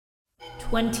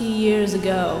20 years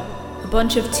ago, a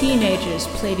bunch of teenagers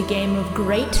played a game of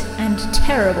great and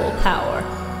terrible power.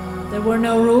 There were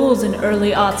no rules in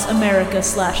early aughts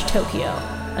America/Tokyo,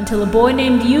 until a boy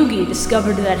named Yugi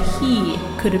discovered that he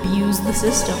could abuse the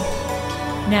system.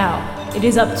 Now, it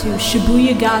is up to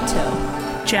Shibuya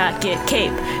Gato, Jacket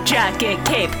Cape, Jacket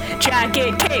Cape,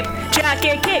 Jacket Cape,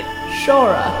 Jacket Cape,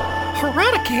 Shora,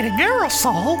 Eradicating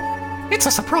aerosol? It's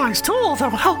a surprise tool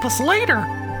that'll help us later.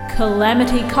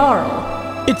 Calamity Carl,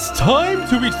 It's time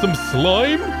to eat some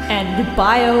slime! and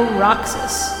Bio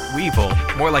Roxas. Weevil.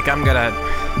 More like I'm gonna...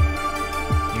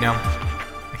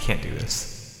 I can't do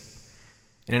this.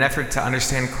 In an effort to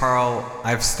understand Carl,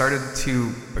 I've started to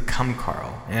become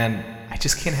Carl, and I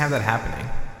just can't have that happening.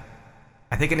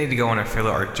 I think I need to go on a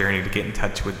filler art journey to get in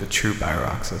touch with the true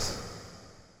Bioroxis.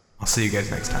 I'll see you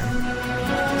guys next time.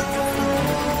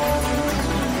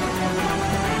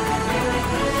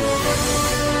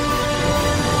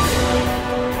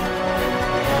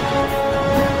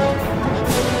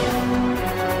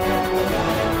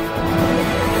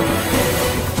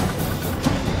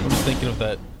 Thinking of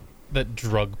that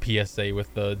drug PSA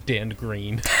with Dan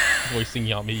Green voicing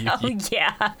Yami Yuki. Oh,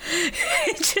 yeah.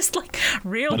 Just like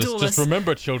real duelists. Just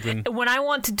remember, children. When I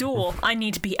want to duel, I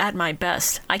need to be at my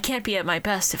best. I can't be at my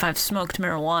best if I've smoked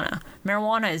marijuana.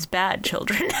 Marijuana is bad,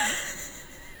 children.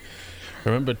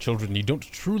 Remember, children, you don't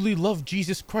truly love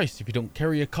Jesus Christ if you don't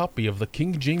carry a copy of the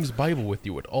King James Bible with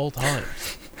you at all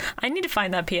times. I need to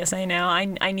find that PSA now.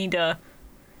 I need to...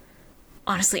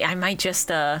 Honestly, I might just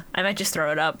throw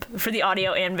it up for the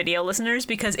audio and video listeners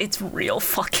because it's real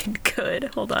fucking good.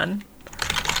 Hold on.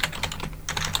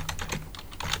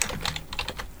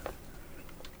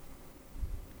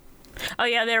 Oh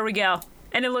yeah, there we go.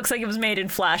 And it looks like it was made in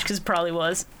Flash, because it probably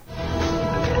was.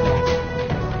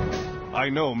 I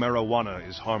know marijuana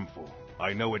is harmful.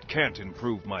 I know it can't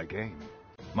improve my game.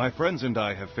 My friends and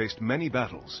I have faced many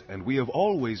battles, and we have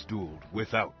always dueled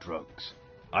without drugs.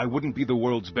 I wouldn't be the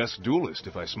world's best duelist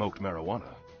if I smoked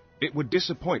marijuana. It would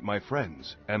disappoint my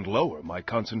friends and lower my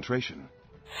concentration.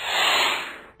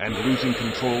 And losing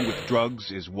control with drugs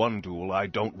is one duel I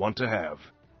don't want to have.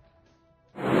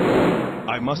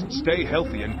 I must stay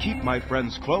healthy and keep my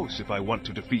friends close if I want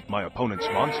to defeat my opponent's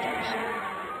monsters.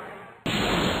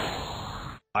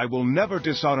 I will never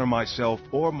dishonor myself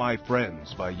or my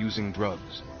friends by using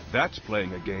drugs. That's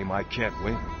playing a game I can't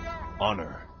win.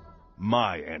 Honor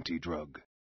my anti-drug.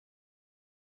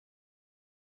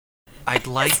 I'd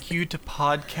like you to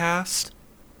podcast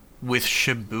with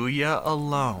Shibuya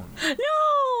alone. No,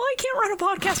 I can't run a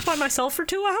podcast by myself for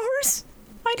 2 hours.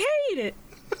 I'd hate it.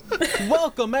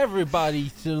 Welcome, everybody,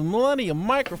 to the Millennium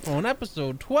Microphone,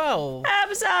 episode 12.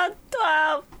 Episode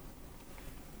 12.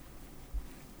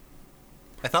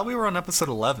 I thought we were on episode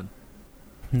 11.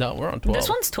 No, we're on 12. This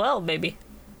one's 12, baby.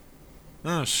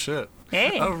 Oh, shit.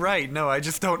 Hey. Oh, right. No, I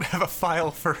just don't have a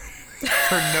file for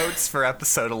notes for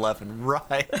episode 11.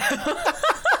 Right.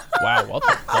 Wow, what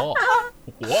the fuck?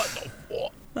 What the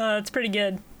fuck? It's pretty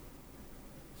good.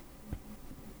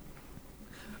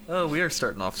 Oh, we are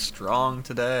starting off strong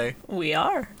today. We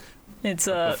are. It's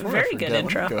a very good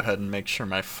intro. Let me go ahead and make sure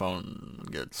my phone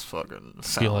gets fucking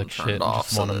sound Feel like turned shit, off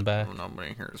just so want 'em that back.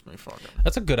 nobody hears me fucking.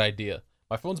 That's a good idea.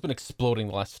 My phone's been exploding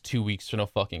the last 2 weeks for no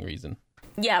fucking reason.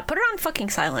 Yeah, put it on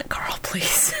fucking silent, Carl,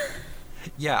 please.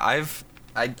 Yeah, I've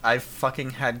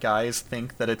fucking had guys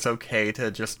think that it's okay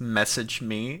to just message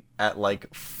me at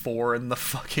like 4 in the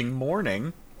fucking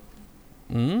morning.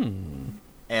 And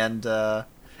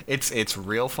it's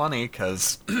real funny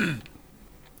because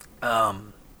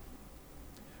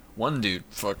one dude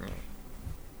fucking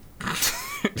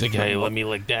He's like, hey, let me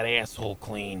lick that asshole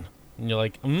clean. And you're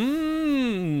like,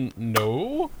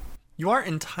 no. You aren't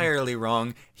entirely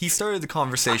wrong. He started the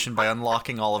conversation by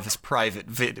unlocking all of his private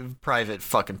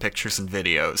fucking pictures and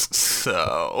videos.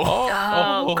 So.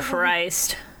 Oh,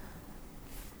 Christ.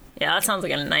 Yeah, that sounds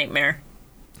like a nightmare.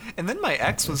 And then my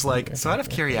ex was like, so out of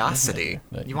curiosity,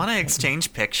 you want to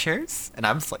exchange pictures? And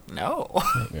I was like, no.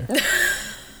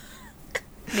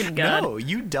 Good God. No,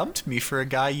 you dumped me for a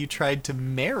guy you tried to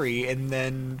marry, and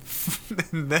then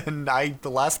the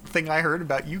last thing I heard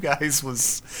about you guys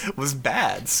was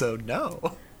bad, so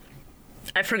no.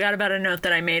 I forgot about a note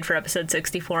that I made for episode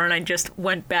 64, and I just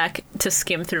went back to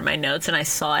skim through my notes, and I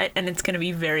saw it, and it's going to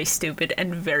be very stupid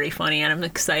and very funny, and I'm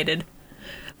excited.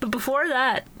 But before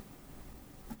that,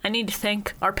 I need to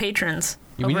thank our patrons.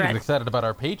 We need to get excited about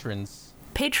our patrons.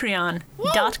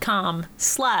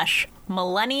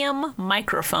 Patreon.com/Millennium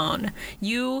Microphone.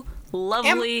 You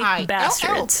lovely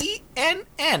bastards.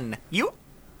 MILLENN. You.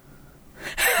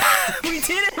 We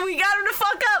did it. We got him to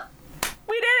fuck up.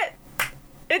 We did it.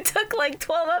 It took like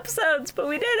 12 episodes, but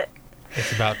we did it.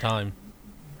 It's about time.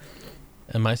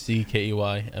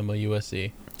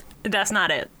 MICKEYMOUSE. That's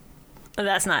not it.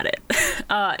 That's not it.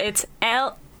 It's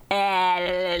L.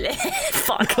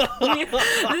 Fuck.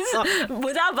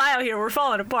 Without bio here, we're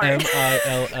falling apart.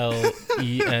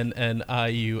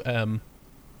 MILLENNIUM.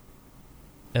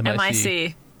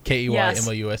 MIC.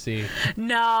 KEYMOUSE.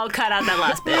 No, cut out that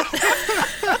last bit.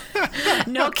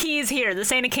 No keys here.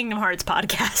 This ain't a Kingdom Hearts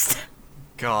podcast.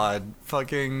 God,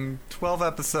 fucking 12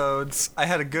 episodes. I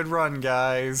had a good run,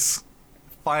 guys.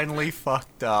 Finally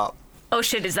fucked up. Oh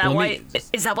shit! Is that why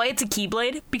it's a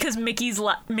Keyblade? Because Mickey's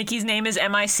name is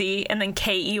MIC and then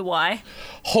KEY.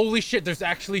 Holy shit! There's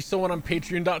actually someone on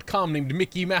Patreon.com named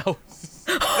Mickey Mouse.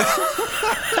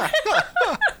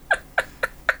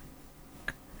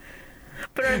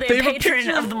 But are they a patron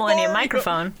of the Millennium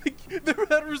Microphone?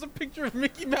 There was a picture of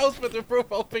Mickey Mouse, but their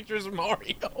profile picture is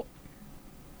Mario.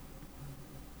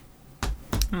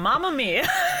 Mamma mia.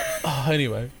 Oh,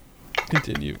 anyway.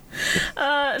 Continue.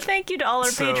 Thank you to all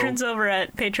our patrons over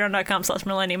at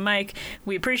patreon.com/MillenniumMike.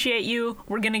 We appreciate you.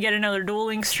 We're going to get another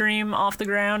dueling stream off the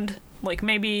ground, like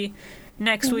maybe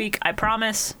next week, I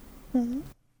promise.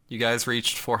 You guys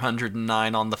reached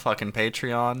 409 on the fucking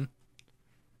Patreon.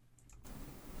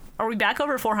 Are we back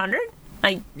over 400?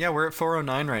 Yeah, we're at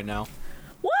 409 right now.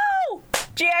 Woo!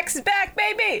 GX is back,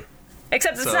 baby!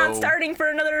 Except it's not starting for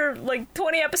another,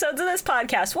 20 episodes of this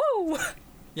podcast. Woo!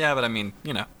 Yeah, but I mean,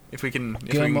 if we can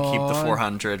keep the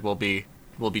 400, we'll be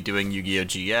doing Yu-Gi-Oh!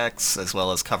 GX as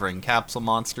well as covering capsule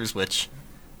monsters, which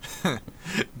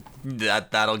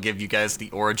that'll give you guys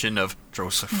the origin of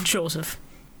Joseph.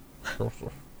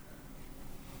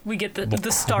 We get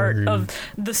the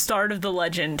start of the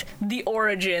legend, the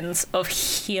origins of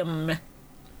him.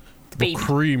 The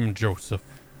cream, Joseph.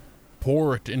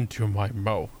 Pour it into my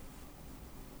mouth.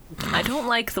 I don't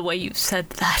like the way you said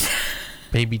that.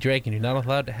 Baby dragon, you're not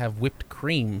allowed to have whipped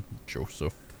cream,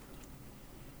 Joseph.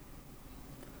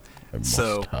 I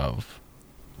must have.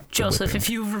 Joseph, if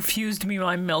you've refused me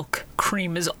my milk,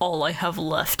 cream is all I have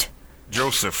left.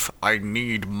 Joseph, I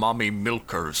need mommy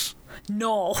milkers.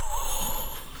 No.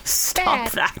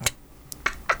 Stop that.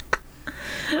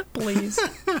 Please.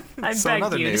 I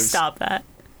beg you to stop that.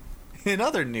 In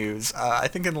other news, I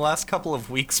think in the last couple of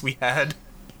weeks we had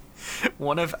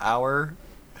one of our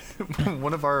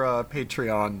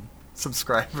Patreon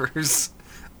subscribers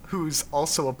who's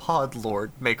also a pod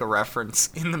lord make a reference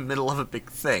in the middle of a big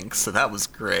thing, so that was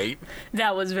great.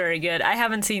 That was very good. I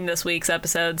haven't seen this week's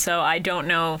episode, so I don't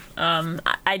know.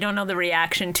 I don't know the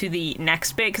reaction to the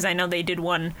next bit because I know they did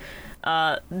one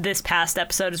this past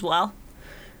episode as well.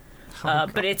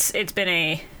 But it's been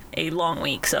a long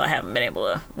week, so I haven't been able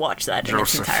to watch that in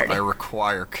its entirety. Joseph, I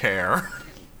require care.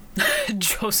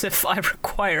 Joseph, I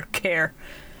require care.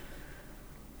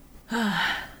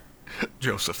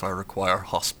 Joseph, I require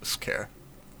hospice care.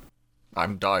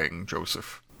 I'm dying,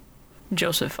 Joseph.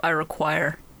 Joseph, I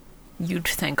require you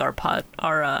to thank our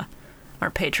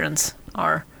patrons,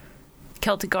 our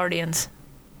Celtic Guardians,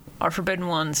 our Forbidden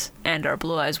Ones, and our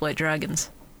Blue Eyes White Dragons.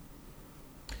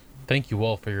 Thank you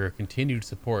all for your continued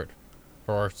support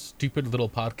for our stupid little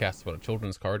podcast about a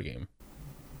children's card game.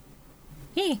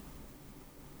 Yeah.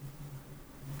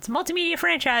 It's a multimedia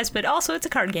franchise, but also it's a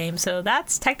card game, so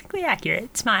that's technically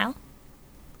accurate. Smile.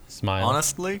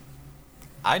 Honestly,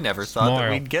 I never thought that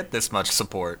we'd get this much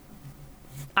support.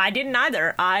 I didn't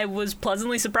either. I was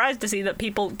pleasantly surprised to see that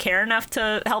people care enough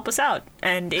to help us out,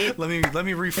 and let me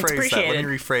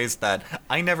rephrase that.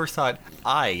 I never thought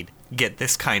I'd get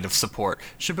this kind of support.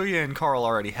 Shibuya and Carl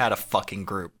already had a fucking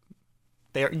group.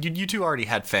 You two already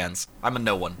had fans. I'm a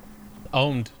no one.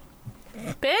 Owned.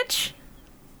 Bitch.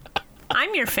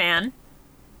 I'm your fan.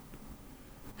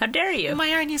 How dare you?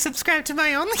 Why aren't you subscribed to my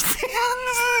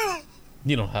OnlyFans?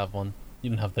 You don't have one. You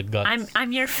don't have the guts.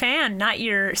 I'm your fan, not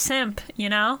your simp, you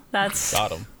know? That's...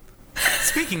 Got him.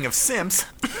 Speaking of simps.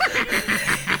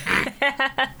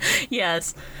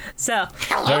 Yes. So...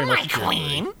 Hello, my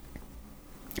queen.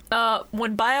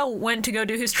 When Bio went to go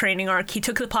do his training arc, he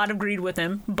took the Pot of Greed with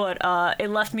him, but it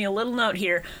left me a little note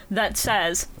here that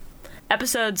says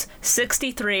episodes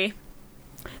 63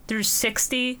 through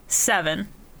 67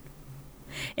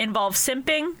 involve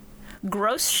simping,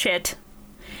 gross shit,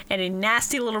 and a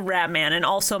nasty little rat man, and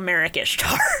also Merrick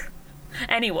Ishtar.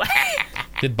 Anyway.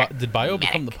 Did Bio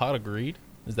become the Pot of Greed?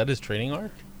 Is that his training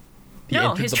arc?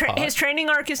 No, his training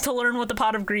arc is to learn what the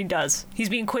Pot of Greed does. He's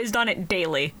being quizzed on it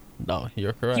daily. No,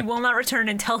 you're correct. He will not return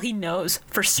until he knows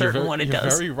for certain what it does.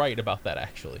 You're very right about that,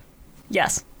 actually.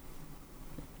 Yes.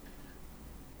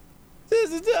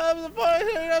 This is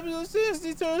episode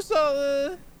 62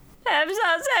 solid.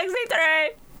 Episode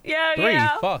 63.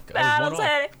 Yeah. Fuck. I was one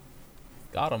off.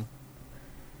 Got him.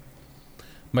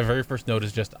 My very first note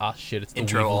is just, shit, it's the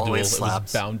Intro Weevil duel. always It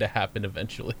slaps. was bound to happen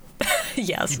eventually.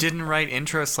 Yes. You didn't write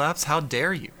intro slaps? How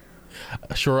dare you?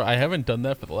 Sure, I haven't done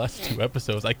that for the last 2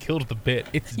 episodes. I killed the bit.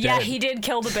 It's dead. Yeah, he did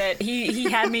kill the bit. He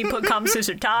had me put Come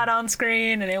Sister Todd on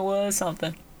screen, and it was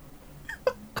something.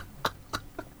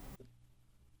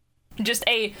 Just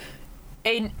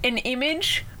an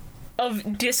image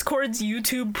of Discord's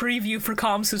YouTube preview for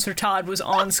Calm Sister Todd was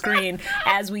on screen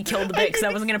as we killed the bit, because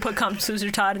I wasn't going to put Calm Sister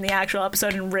Todd in the actual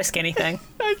episode and risk anything.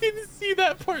 I didn't see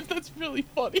that part. That's really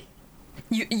funny.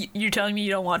 You're telling me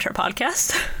you don't watch our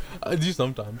podcast? I do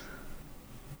sometimes.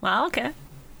 Well, okay.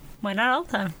 Why not all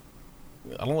the time?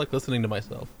 I don't like listening to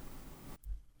myself.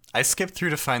 I skipped through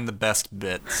to find the best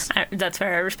bits. That's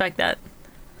fair. I respect that.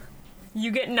 You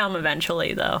get numb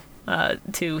eventually, though,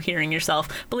 to hearing yourself.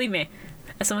 Believe me,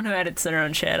 as someone who edits their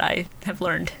own shit, I have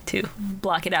learned to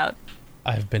block it out.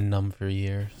 I've been numb for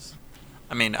years.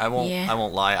 I mean, I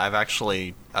won't lie. I've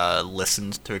actually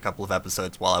listened to a couple of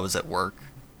episodes while I was at work,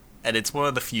 and it's one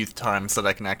of the few times that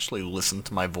I can actually listen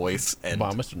to my voice. And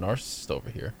Wow, Mr. Narcissist over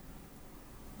here.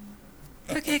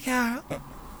 okay, Carol.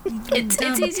 It's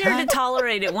easier to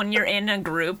tolerate it when you're in a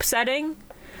group setting.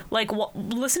 Like,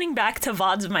 listening back to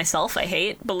VODs of myself, I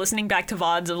hate, but listening back to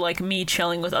VODs of, like, me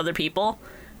chilling with other people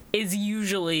is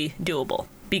usually doable.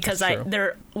 Because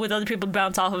they're with other people to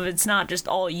bounce off of, it's not just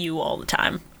all you all the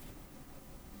time.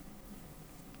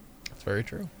 That's very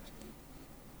true.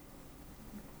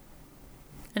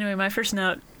 Anyway, my first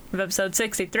note of episode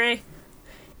 63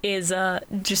 is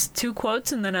just 2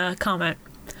 quotes and then a comment.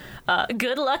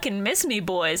 Good luck and miss me,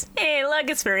 boys. Hey, luck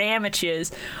is for amateurs.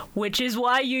 Which is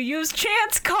why you use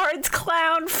chance cards,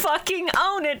 clown. Fucking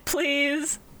own it,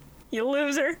 please. You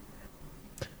loser.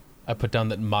 I put down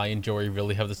that Mai and Jory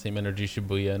really have the same energy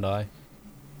Shibuya and I.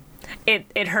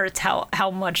 It hurts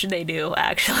how much they do,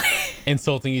 actually.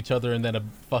 Insulting each other and then a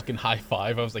fucking high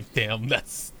five. I was like, damn,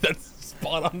 that's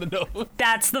spot on the nose.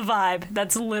 That's the vibe.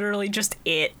 That's literally just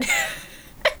it.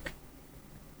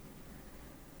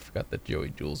 Forgot that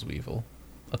Joey Jules Weevil.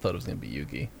 I thought it was gonna be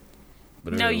Yugi.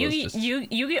 But No, really was just-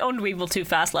 Yugi owned Weevil too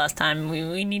fast last time.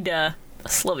 We need to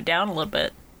slow it down a little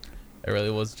bit. It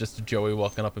really was just Joey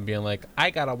walking up and being like, I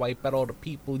gotta wipe out all the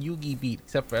people Yugi beat,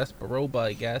 except for Esperoba,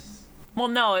 I guess. Well,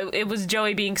 no, it was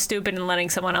Joey being stupid and letting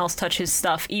someone else touch his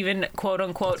stuff, even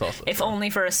quote-unquote, if true. only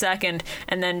for a second,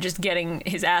 and then just getting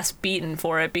his ass beaten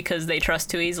for it because they trust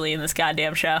too easily in this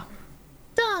goddamn show.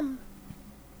 Dumb.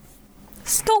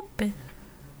 Stupid.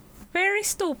 Very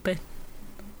stupid.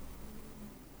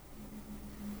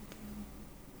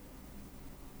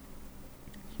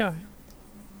 Sure.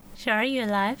 Sure, are you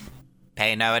alive?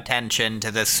 Pay no attention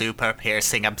to the super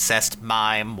piercing obsessed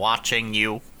mime watching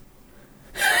you.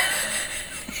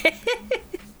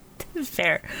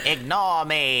 Fair. Ignore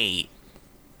me.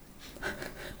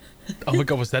 Oh my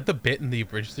god, was that the bit in the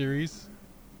Abridged series?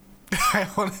 I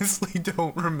honestly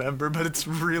don't remember, but it's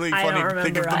really I funny don't to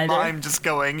think of the remember either. mime just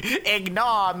going,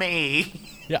 ignore me.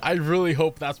 Yeah, I really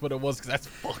hope that's what it was, because that's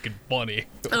fucking funny.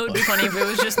 It would be funny if it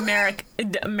was just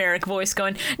Merrick voice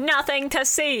going, nothing to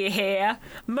see here.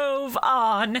 Move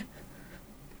on.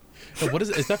 Oh, what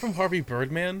is that from Harvey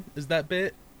Birdman? Is that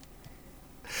bit?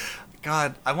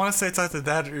 God, I want to say it's either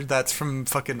that or that's from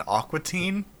fucking Aqua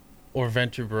Teen. Or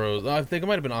Venture Bros. I think it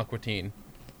might have been Aqua Teen.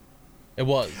 It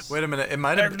was. Wait a minute, it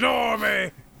might have... Ignore me!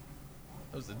 That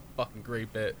was a fucking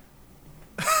great bit.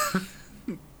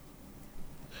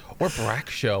 Or Brack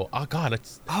Show. Oh god,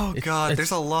 it's there's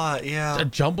a lot, yeah. a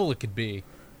jumble it could be.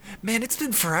 Man, it's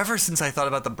been forever since I thought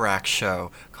about the Brack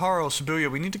Show. Carl, Shibuya,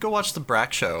 we need to go watch the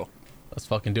Brack Show. Let's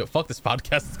fucking do it. Fuck this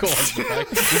podcast. Let's go on to the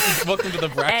Brack. Welcome to the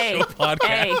Brack Show podcast.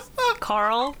 Hey,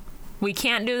 Carl, we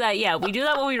can't do that yet. We do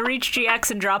that when we reach GX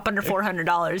and drop under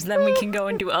 $400. Then we can go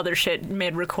and do other shit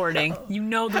mid-recording. You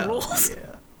know the rules.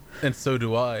 Yeah. And so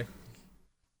do I.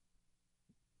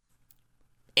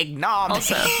 Ignore me.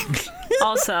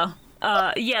 Also,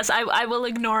 yes, I will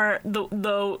ignore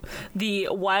the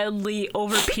wildly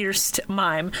overpierced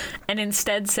mime and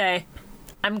instead say,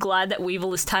 I'm glad that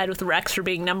Weevil is tied with Rex for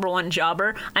being #1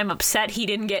 jobber. I'm upset he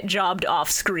didn't get jobbed off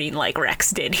screen like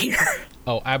Rex did here.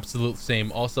 Oh, absolute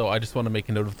same. Also, I just want to make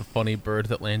a note of the funny bird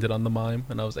that landed on the mime,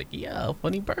 and I was like, yeah,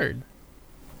 funny bird.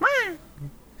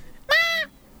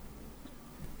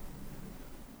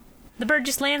 The bird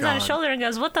just lands on his God. shoulder and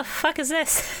goes, what the fuck is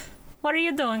this? What are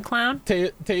you doing, clown?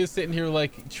 Taya's sitting here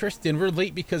like, Tristan, we're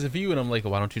late because of you, and I'm like,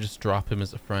 why don't you just drop him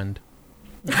as a friend?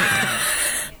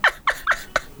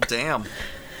 Damn.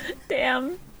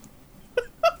 Damn.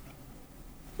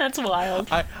 That's wild.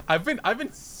 I've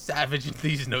been savaging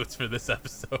these notes for this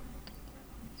episode.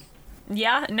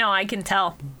 Yeah, no, I can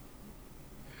tell.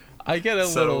 I get a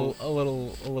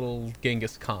little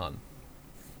Genghis Khan.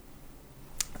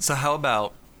 So how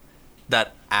about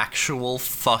that actual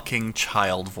fucking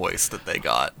child voice that they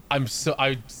got? I'm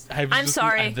sorry,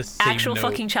 actual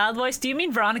fucking child voice? Do you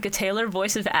mean Veronica Taylor,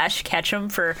 voice of Ash Ketchum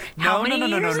for how many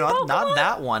years? No, not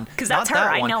that one. Because that's her,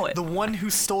 I know it. The one who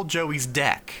stole Joey's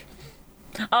deck.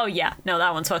 Oh yeah, no,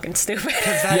 that one's fucking stupid.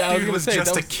 Because that dude was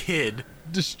just a kid.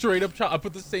 Just straight up child. I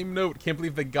put the same note. Can't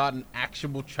believe they got an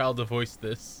actual child to voice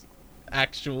this.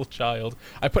 Actual child.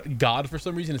 I put God for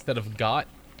some reason instead of got.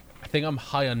 I think I'm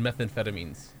high on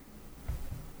methamphetamines.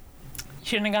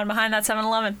 Shouldn't have gone behind that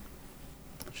 7-Eleven.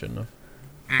 Shouldn't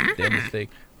have. Damn mistake.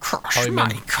 Crush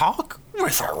my cock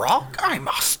with a rock, I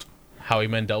must. Howie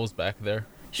Mandel's back there.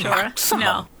 Sure.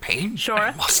 No. Pain,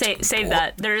 Sure. Save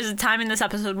that. There is a time in this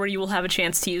episode where you will have a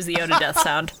chance to use the Yoda death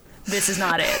sound. This is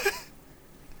not it.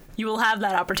 You will have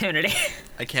that opportunity.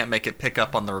 I can't make it pick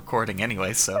up on the recording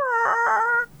anyway, so.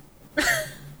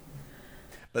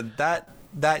 But that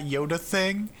Yoda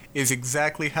thing is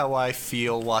exactly how I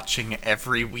feel watching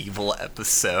every Weevil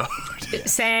episode.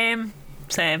 Same.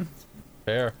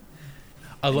 Fair.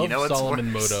 I love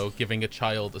Solomon Moto giving a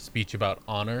child a speech about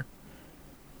honor.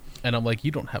 And I'm like,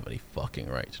 you don't have any fucking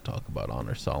right to talk about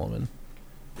honor, Solomon.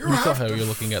 You saw how you're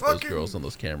looking at those girls on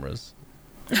those cameras.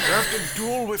 You have to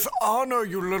duel with honor,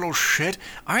 you little shit.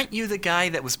 Aren't you the guy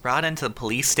that was brought into the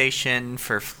police station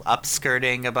for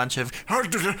upskirting a bunch of...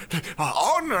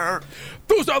 Honor?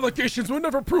 Those allegations were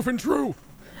never proven true.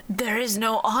 There is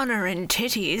no honor in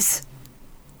titties.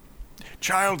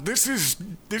 Child, this is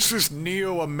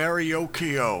Neo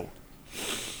Ameriokio.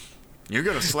 You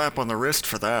got a slap on the wrist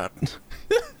for that.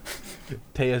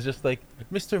 Taya's just like,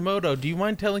 Mr. Moto, do you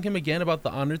mind telling him again about the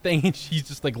honor thing? And she's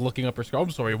just like looking up her screen.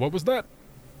 I'm sorry, what was that?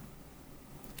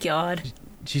 God.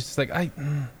 She's just like,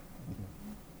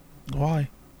 why?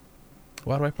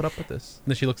 Why do I put up with this?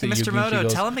 And then she looks at Yugi. Mr. Moto, and she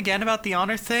goes, tell him again about the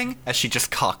honor thing, as she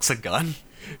just cocks a gun.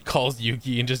 Calls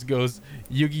Yugi and just goes,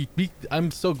 Yugi,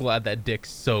 I'm so glad that dick's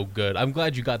so good. I'm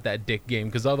glad you got that dick game,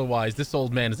 because otherwise this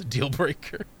old man is a deal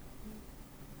breaker.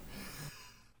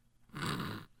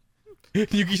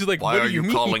 Yugi's like, why what are do you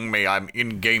mean? calling me? I'm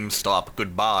in GameStop.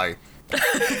 Goodbye.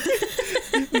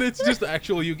 And it's just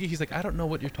actual Yugi. He's like, I don't know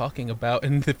what you're talking about.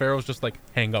 And the Pharaoh's just like,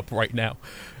 hang up right now.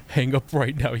 Hang up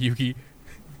right now, Yugi.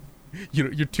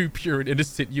 You're too pure and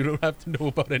innocent. You don't have to know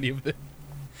about any of this.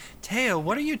 Teo,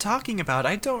 what are you talking about?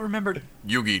 I don't remember.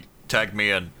 Yugi, tag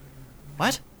me in.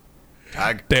 What?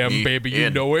 Tag Damn, me baby, in. you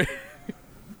know it.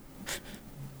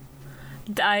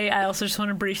 I also just want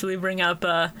to briefly bring up,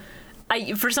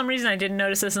 for some reason I didn't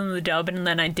notice this in the dub, and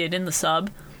then I did in the sub.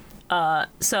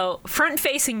 So,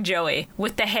 front-facing Joey,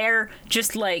 with the hair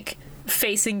just, like,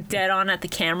 facing dead on at the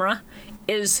camera,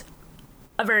 is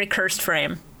a very cursed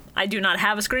frame. I do not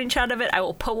have a screenshot of it. I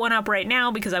will put one up right now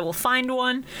because I will find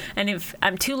one. And if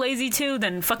I'm too lazy to,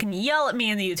 then fucking yell at me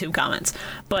in the YouTube comments.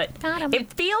 But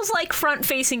it feels like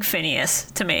front-facing Phineas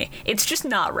to me. It's just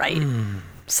not right.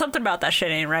 Something about that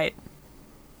shit ain't right.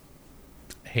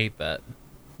 Hate that.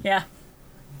 Yeah.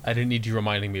 I didn't need you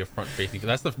reminding me of front-facing.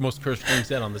 That's the most cursed thing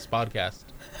said on this podcast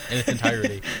in its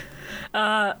entirety.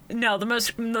 No, the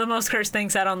most cursed thing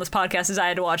said on this podcast is I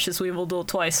had to watch this Weevil Duel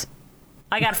twice.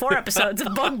 I got 4 episodes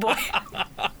of Bug Boy.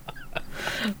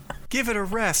 Give it a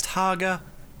rest, Haga.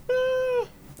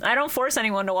 I don't force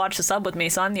anyone to watch the sub with me,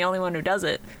 so I'm the only one who does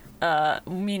it.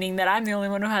 Meaning that I'm the only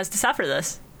one who has to suffer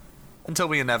this. Until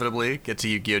we inevitably get to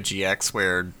Yu-Gi-Oh! GX,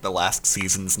 where the last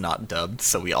season's not dubbed,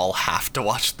 so we all have to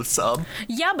watch the sub.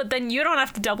 Yeah, but then you don't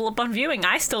have to double up on viewing.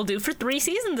 I still do for 3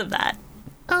 seasons of that.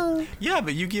 Oh. Yeah,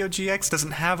 but Yu-Gi-Oh! GX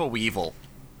doesn't have a Weevil.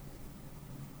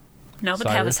 No, but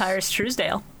they have a Cyrus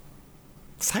Truesdale.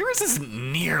 Cyrus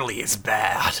isn't nearly as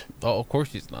bad. Oh, of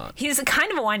course he's not. He's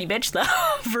kind of a whiny bitch, though,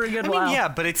 for a good while. I mean, yeah,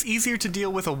 but it's easier to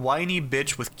deal with a whiny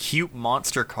bitch with cute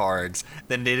monster cards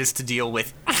than it is to deal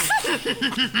with...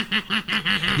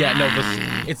 Yeah, no,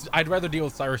 I'd rather deal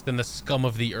with Cyrus than the scum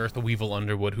of the earth, Weevil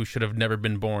Underwood, who should have never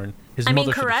been born. His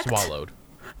mother should have swallowed.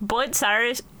 But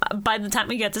Cyrus, by the time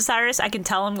we get to Cyrus, I can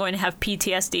tell I'm going to have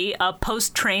PTSD, a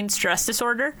post-train stress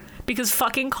disorder, because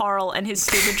fucking Carl and his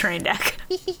stupid train deck.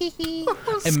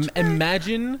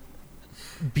 Imagine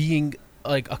being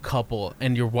like a couple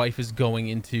and your wife is going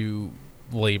into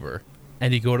labor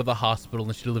and you go to the hospital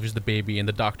and she delivers the baby and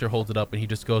the doctor holds it up and he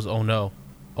just goes, oh no,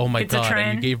 oh my god,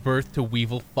 and you gave birth to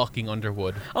Weevil fucking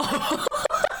Underwood. Oh.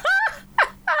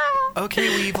 Okay,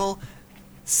 Weevil,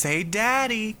 say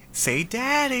daddy, say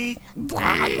daddy.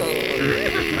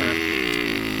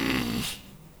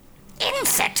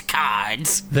 Insect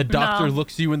cards. The doctor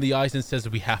looks you in the eyes and says,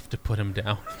 we have to put him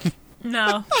down.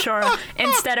 No, sure.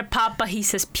 Instead of Papa, he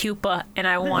says pupa, and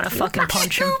I want to fucking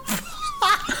punch him.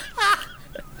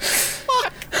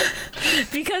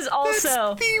 Because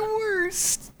also... That's the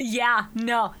worst. Yeah,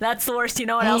 no, that's the worst. You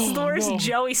know what else is the worst? No.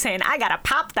 Joey saying, I gotta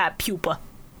pop that pupa.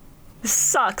 This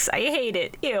sucks. I hate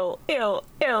it. Ew, ew,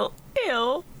 ew,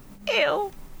 ew,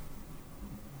 ew.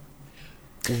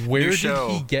 Where did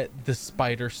he get the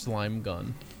spider slime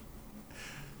gun?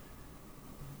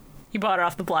 He bought it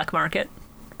off the black market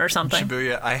or something.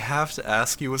 Shibuya, I have to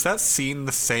ask you, was that scene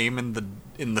the same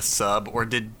in the sub, or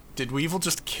did Weevil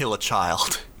just kill a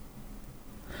child?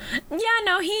 Yeah,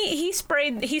 no, he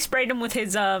sprayed him with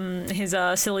his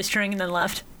silly string and then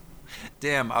left.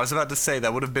 Damn, I was about to say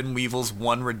that would have been Weevil's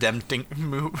one redemption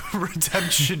move.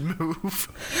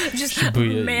 Just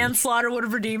Shibuya. Manslaughter would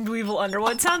have redeemed Weevil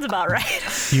Underwood. Sounds about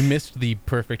right. You missed the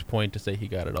perfect point to say he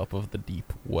got it off of the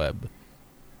deep web.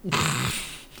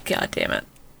 God damn it.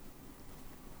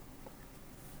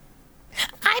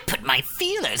 I put my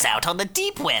feelers out on the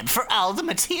deep web for all the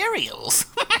materials.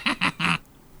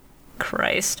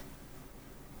 Christ.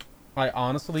 I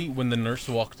honestly, when the nurse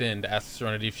walked in to ask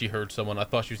Serenity if she heard someone, I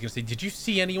thought she was going to say, did you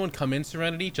see anyone come in,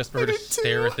 Serenity? Just for her to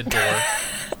stare at the door.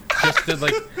 Just to,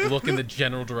 like, look in the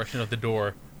general direction of the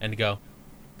door and go,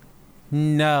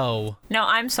 no. No,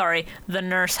 I'm sorry. The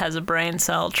nurse has a brain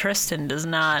cell. Tristan does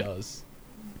not.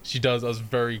 She does. I was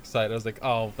very excited. I was like,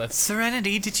 oh, that's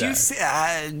Serenity, did you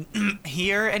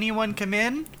hear anyone come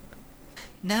in?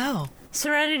 No.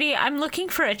 Serenity, I'm looking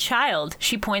for a child.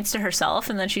 She points to herself,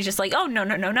 and then she's just like, oh, no,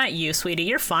 not you, sweetie.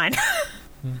 You're fine.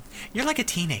 You're like a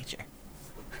teenager.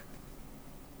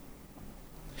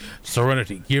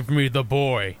 Serenity, give me the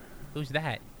boy. Who's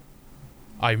that?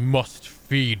 I must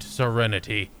feed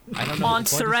Serenity. I don't know. On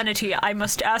Serenity, I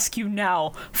must ask you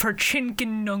now for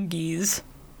Chinkin Nungies.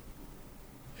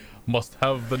 Must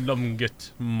have the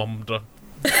numget, Mumda.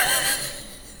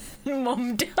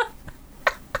 Mumda.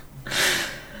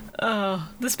 Oh,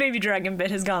 this baby dragon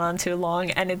bit has gone on too long,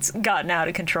 and it's gotten out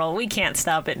of control. We can't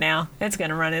stop it now. It's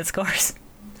gonna run its course.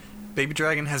 Baby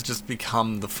Dragon has just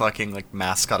become the fucking, like,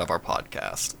 mascot of our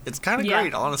podcast. It's kind of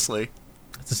great, honestly.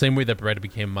 It's the same way that Brett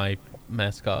became my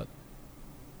mascot.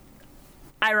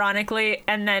 Ironically,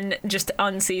 and then just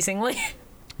unceasingly.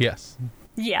 Yes.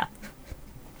 Yeah.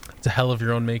 It's a hell of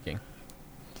your own making.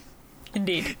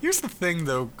 Indeed. Here's the thing,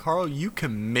 though. Carl, you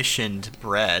commissioned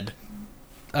Bread.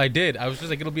 I did. I was just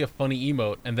like, it'll be a funny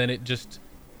emote, and then it just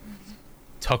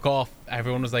took off.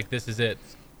 Everyone was like, this is it.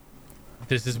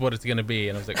 This is what it's going to be.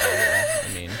 And I was like, oh,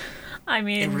 yeah, I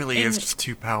mean, it really is just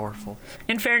too powerful.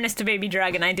 In fairness to Baby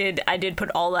Dragon, I did put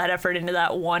all that effort into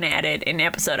that one edit in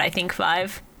episode, I think,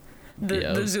 5.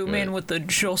 The zoom in with the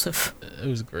Joseph. It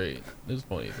was great. It was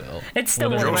funny as hell. It's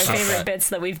still one of my favorite bits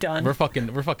that we've done. We're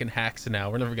fucking hacks now.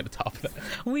 We're never gonna top that.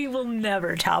 We will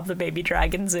never top the Baby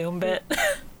Dragon zoom bit.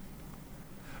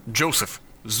 Joseph,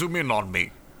 zoom in on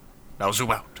me. Now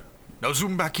zoom out. Now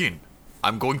zoom back in.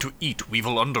 I'm going to eat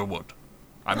Weevil Underwood.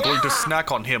 I'm going to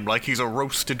snack on him like he's a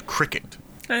roasted cricket.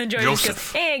 And Joey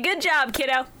Joseph. Goes, hey, good job,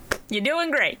 kiddo. You're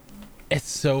doing great. It's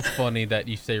so funny that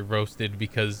you say roasted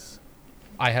because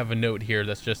I have a note here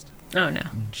that's just, oh no.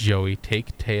 Joey,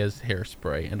 take Taya's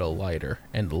hairspray and a lighter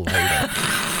and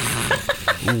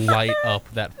light up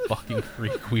that fucking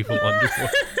freak Weevil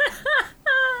Underwood.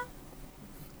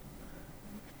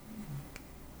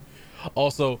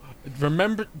 Also,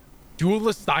 remember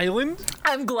Duelist Island?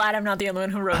 I'm glad I'm not the only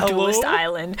one who wrote Duelist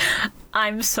Island.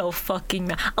 I'm so fucking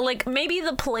mad. Like, maybe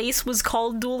the place was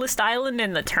called Duelist Island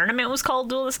and the tournament was called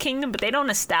Duelist Kingdom, but they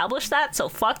don't establish that, so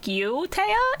fuck you,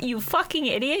 Taya. You fucking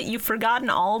idiot. You've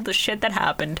forgotten all the shit that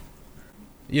happened.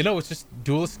 You know, it's just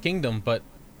Duelist Kingdom, but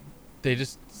they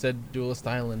just said Duelist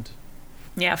Island.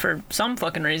 Yeah, for some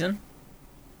fucking reason.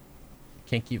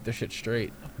 Can't keep their shit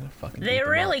straight. They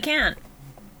really can't.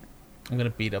 I'm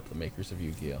gonna beat up the makers of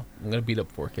Yu-Gi-Oh! I'm gonna beat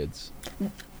up 4Kids.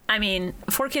 I mean,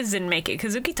 4Kids didn't make it.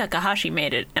 Kazuki Takahashi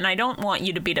made it, and I don't want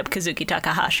you to beat up Kazuki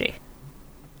Takahashi.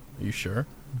 Are you sure?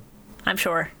 I'm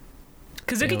sure.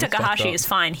 Kazuki Takahashi is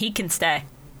fine. He can stay.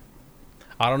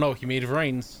 I don't know. He made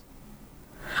Reigns.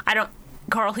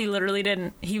 Carl, he literally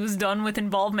didn't. He was done with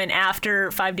involvement after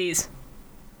 5Ds.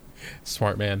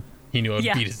 Smart man. He knew I'd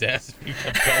beat his ass if he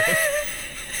kept going.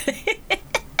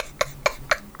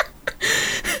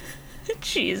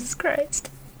 Jesus Christ.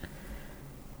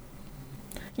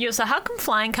 Yo, so how come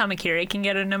Flying Kamakiri can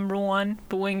get a #1,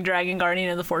 but Winged Dragon Guardian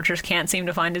of the Fortress can't seem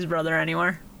to find his brother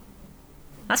anywhere?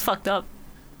 That's fucked up.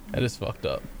 That is fucked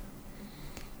up.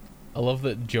 I love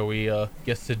that Joey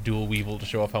gets to duel Weevil to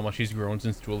show off how much he's grown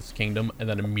since Duelist Kingdom, and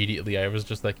then immediately I was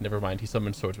just like, never mind, he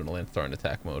summoned Swordsman Landstar in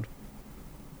attack mode.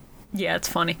 Yeah, it's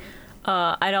funny.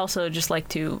 I'd also just like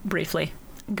to briefly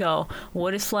go,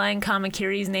 what is Flying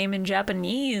Kamakiri's name in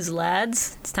Japanese,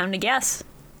 lads? It's time to guess.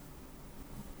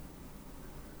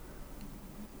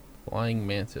 Flying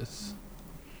mantis.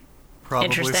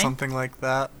 Probably something like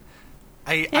that.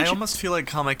 I almost feel like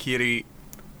Kamakiri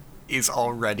is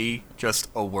already just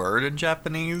a word in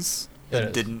Japanese.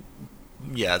 That didn't.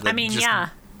 Yeah. That I mean, yeah.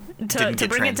 To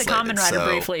bring it to Kamen Rider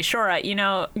briefly, sure. You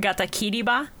know, gata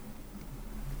kiriba?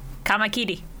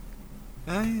 Kamakiri.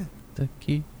 Oh, yeah.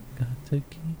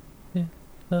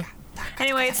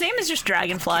 Anyway, its name is just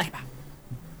Dragonfly.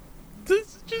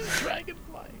 This is just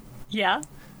Dragonfly. Yeah.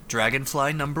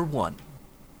 Dragonfly number 1.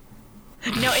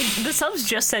 No, the subs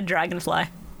just said Dragonfly.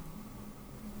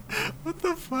 What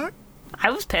the fuck?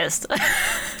 I was pissed.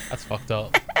 That's fucked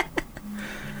up.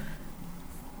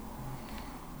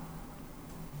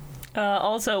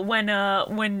 Also,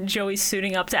 when Joey's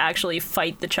suiting up to actually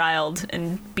fight the child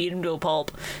and beat him to a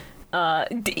pulp,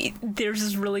 there's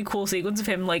this really cool sequence of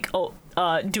him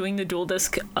doing the dual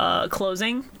disc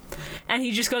closing, and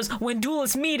he just goes, when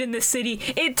duelists meet in this city,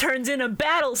 it turns in a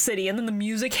battle city, and then the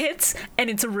music hits, and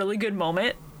it's a really good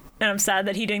moment. And I'm sad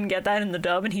that he didn't get that in the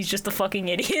dub, and he's just a fucking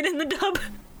idiot in the dub.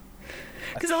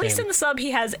 Because at least in the sub,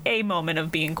 he has a moment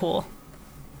of being cool.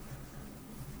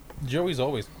 Joey's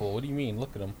always cool. What do you mean?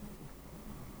 Look at him.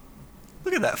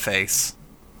 Look at that face.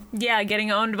 Yeah,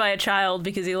 getting owned by a child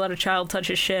because he let a child touch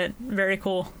his shit. Very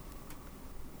cool.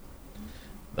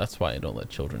 That's why I don't let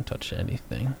children touch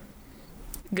anything.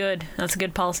 Good. That's a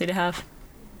good policy to have.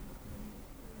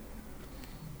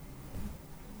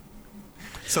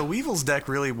 So Weevil's deck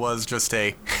really was just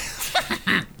a...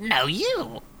 No,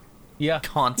 you. Yeah.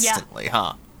 Constantly,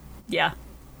 huh? Yeah.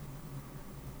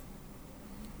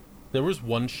 There was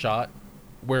one shot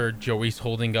where Joey's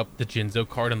holding up the Jinzo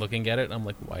card and looking at it, and I'm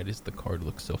like, why does the card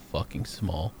look so fucking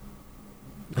small?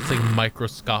 It's like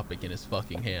microscopic in his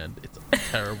fucking hand. It's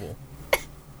terrible.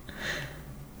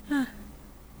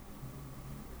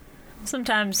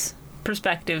 Sometimes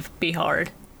perspective be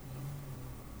hard.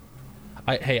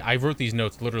 I wrote these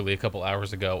notes literally a couple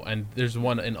hours ago, and there's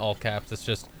one in all caps that's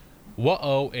just,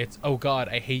 whoa, it's, oh god,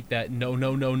 I hate that, no,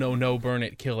 burn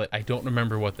it, kill it. I don't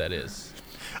remember what that is.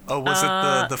 Oh, was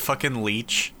it the fucking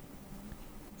leech?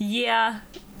 Yeah,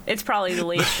 it's probably the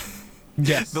leech.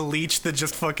 Yes. The leech that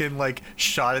just fucking,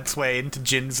 shot its way into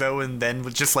Jinzo and then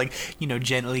was just,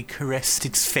 gently caressed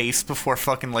its face before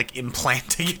fucking,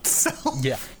 implanting itself.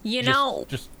 Yeah.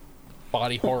 Just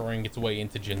body horroring its way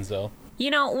into Jinzo.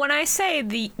 When I say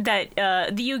that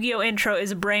the Yu-Gi-Oh! Intro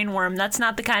is a brainworm, that's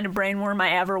not the kind of brainworm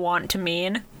I ever want to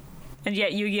mean. And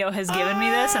yet Yu-Gi-Oh! Has given me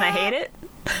this, and I hate it.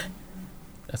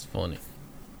 That's funny.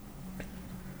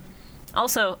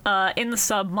 Also, in the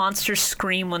sub, monsters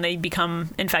scream when they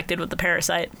become infected with the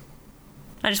parasite.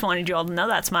 I just wanted you all to know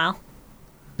that, Smile.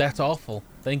 That's awful.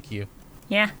 Thank you.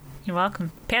 Yeah, you're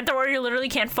welcome. Panther Warrior literally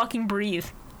can't fucking breathe.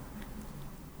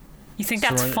 You think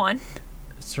that's fun?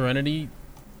 Serenity,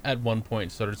 at one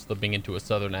point, started slipping into a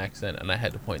southern accent, and I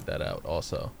had to point that out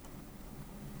also.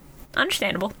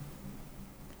 Understandable.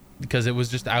 Because it was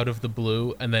just out of the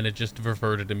blue, and then it just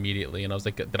reverted immediately, and I was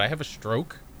like, did I have a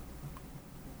stroke?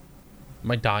 Am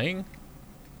I dying?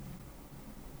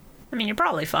 I mean, you're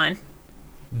probably fine.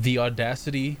 The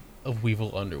audacity of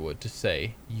Weevil Underwood to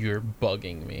say, you're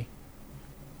bugging me.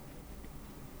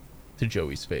 To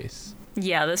Joey's face.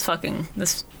 Yeah, this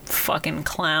fucking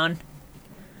clown.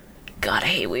 God, I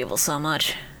hate Weevil so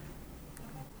much.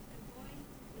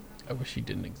 I wish he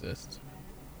didn't exist.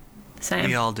 Same.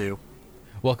 We all do.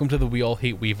 Welcome to the We All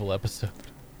Hate Weevil episode.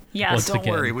 Yeah, don't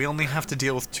worry, we only have to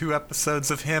deal with 2 episodes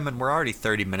of him, and we're already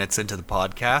 30 minutes into the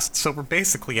podcast, so we're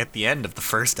basically at the end of the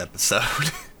first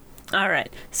episode.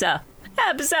 Alright, so,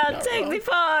 episode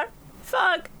 64,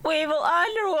 fuck Weevil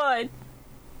Underwood.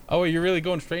 Oh, you're really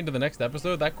going straight into the next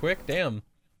episode that quick? Damn.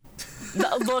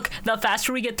 Look, the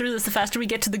faster we get through this, the faster we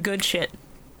get to the good shit.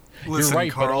 Listen, you're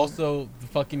right, Carl, but also the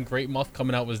fucking Great Muff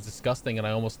coming out was disgusting, and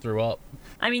I almost threw up.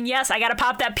 I mean, yes, I gotta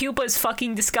pop that pupa is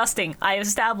fucking disgusting. I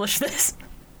established this.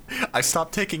 I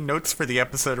stopped taking notes for the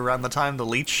episode around the time the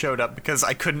leech showed up because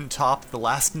I couldn't top the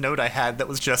last note I had that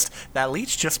was just, that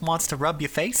leech just wants to rub your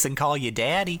face and call you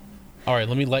daddy. Alright,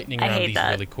 let me lightning I round hate these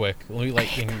that. really quick. Let me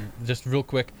lightning just real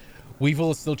quick.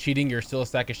 Weevil is still cheating, you're still a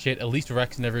sack of shit. At least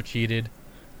Rex never cheated.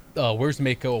 Where's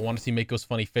Mako? I want to see Mako's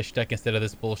funny fish deck instead of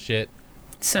this bullshit.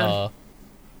 So,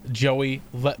 Joey,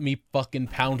 let me fucking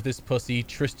pound this pussy.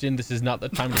 Tristan, this is not the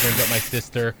time to bring up my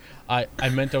sister. I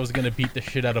meant I was gonna beat the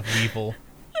shit out of Weevil.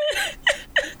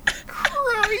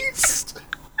 Christ.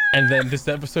 And then this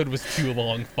episode was too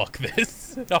long. Fuck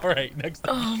this. All right, next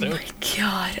episode. Oh my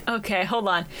god. Okay, hold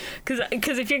on.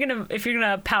 Because if you're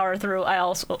gonna power through, I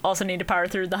also need to power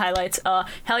through the highlights.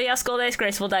 Hell yeah, Skull Dice,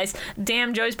 Graceful Dice.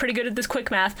 Damn, Joey's pretty good at this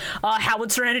quick math. How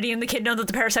would Serenity and the kid know that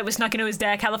the parasite was snuck into his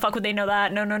deck? How the fuck would they know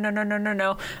that?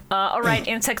 No. All right,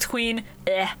 Insect Queen.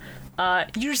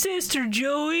 Your sister,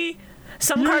 Joey.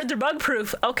 Some cards are bug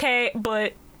proof. Okay,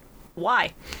 but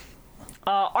why?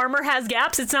 Armor has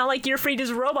gaps. It's not like Gearfried is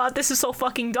a robot. This is so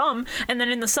fucking dumb. And then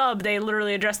in the sub, they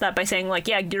literally address that by saying, like,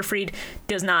 yeah, Gearfried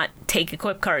does not take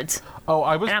equip cards. Oh,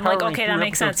 I was and I'm like, okay, that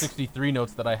makes sense. 63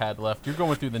 notes that I had left. You're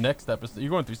going through the next episode.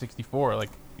 You're going through 64, like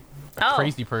a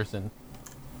crazy person.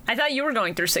 I thought you were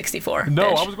going through 64.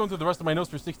 No, bitch. I was going through the rest of my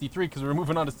notes for 63 because we were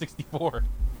moving on to 64.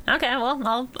 Okay,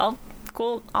 well, I'll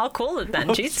cool it then.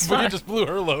 Jeez, But you just blew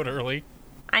her load early.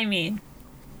 I mean,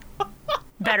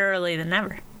 better early than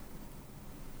never.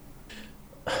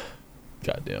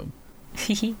 Goddamn.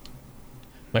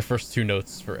 My first two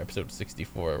notes for episode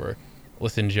 64 were,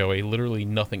 listen, Joey, literally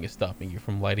nothing is stopping you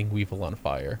from lighting Weevil on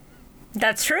fire.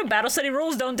 That's true. Battle City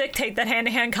rules don't dictate that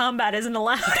hand-to-hand combat isn't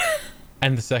allowed.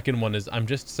 And the second one is, I'm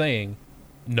just saying,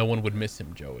 no one would miss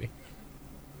him, Joey.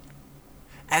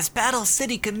 As Battle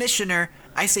City Commissioner,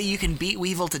 I say you can beat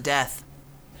Weevil to death.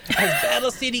 As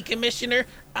Battle City Commissioner,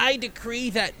 I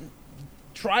decree that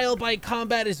trial by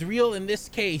combat is real in this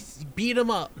case. Beat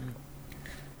him up.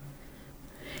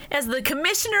 As the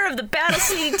commissioner of the Battle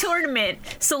City tournament,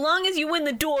 so long as you win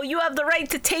the duel, you have the right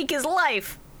to take his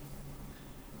life.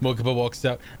 Mokuba walks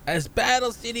out. As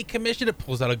Battle City Commissioner,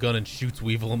 pulls out a gun and shoots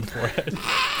Weevil in the forehead.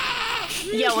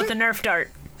 Yeah, with a Nerf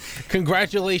dart.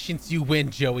 Congratulations, you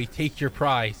win, Joey. Take your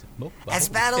prize. As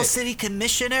Battle City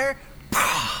Commissioner,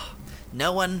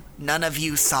 none of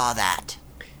you saw that.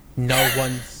 No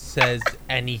one says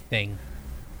anything.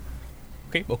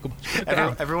 Okay, Mokuba.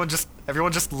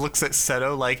 Everyone just looks at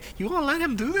Seto like, you want to let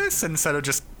him do this? And Seto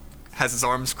just has his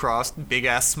arms crossed, big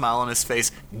ass smile on his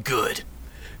face. Good.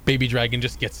 Baby Dragon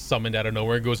just gets summoned out of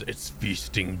nowhere and goes, it's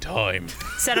feasting time.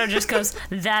 Seto just goes,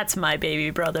 that's my baby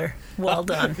brother. Well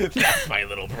done. That's my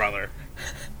little brother.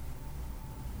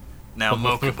 Now,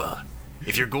 Mokuba,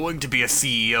 if you're going to be a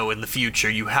CEO in the future,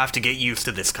 you have to get used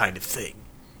to this kind of thing.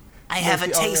 I have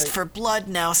a taste for blood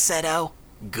now, Seto.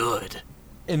 Good.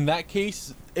 In that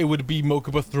case, it would be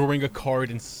Mokuba throwing a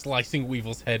card and slicing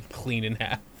Weevil's head clean in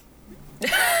half.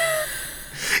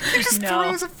 He just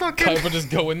throws a fucking... Kaiba just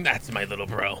going, that's my little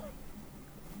bro.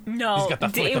 No. He's got the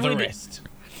flick of the wrist.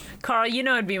 Carl, you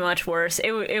know it'd be much worse.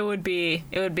 It would be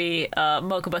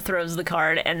Mokuba throws the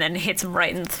card and then hits him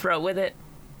right in the throat with it.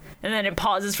 And then it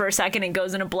pauses for a second and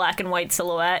goes in a black and white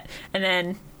silhouette. And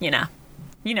then, you know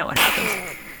what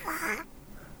happens.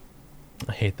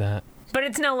 I hate that. But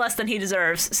it's no less than he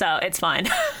deserves, so it's fine.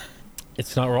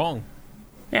 It's not wrong.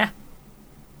 Yeah.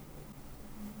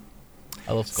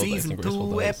 I love Skull Dice and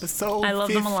Graceful Dice. Episode I love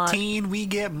 15, them a lot. we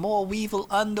get more Weevil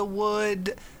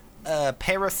Underwood,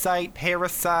 Parasite,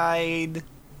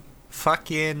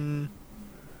 fucking...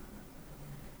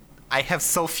 I have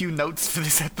so few notes for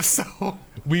this episode.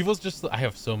 Weevil's just... I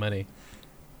have so many.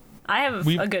 I have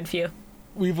a good few.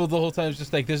 Weevil the whole time is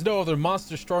just like, there's no other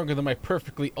monster stronger than my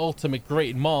perfectly ultimate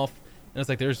great moth. And it's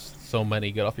like, there's so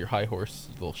many. Get off your high horse,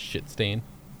 you little shit stain.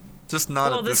 Just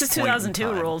not at this is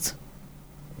 2002 rules.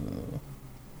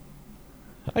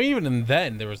 I mean, even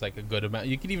then, there was like a good amount.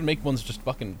 You could even make ones just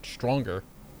fucking stronger.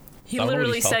 He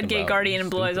literally said Gate Guardian and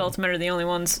Blue Eyes Ultimate are the only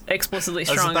ones explicitly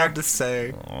stronger. I was about to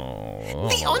say.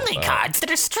 The only cards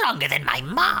that are stronger than my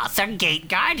moth are Gate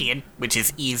Guardian, which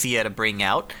is easier to bring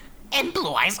out, and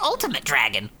Blue Eyes Ultimate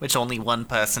Dragon, which only one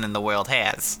person in the world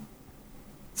has.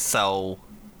 So,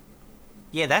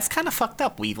 yeah, that's kind of fucked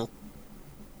up, Weevil.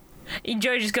 And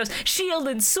Joey just goes, shield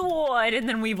and sword, and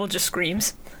then Weevil just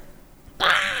screams.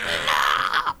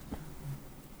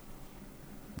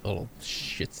 Little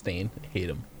shit stain. I hate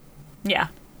him. Yeah,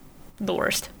 the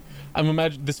worst. I'm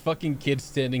imagining this fucking kid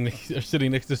sitting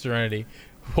next to Serenity,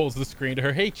 pulls the screen to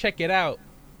her. Hey, check it out.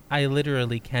 I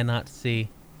literally cannot see.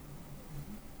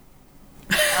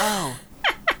 Oh.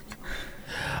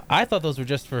 I thought those were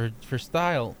just for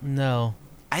style. No.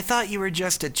 I thought you were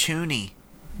just a chuny.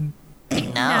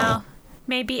 No.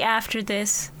 Maybe after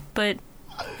this, but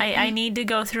I need to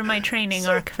go through my training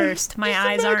arc first. My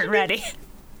eyes aren't ready.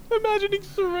 Imagining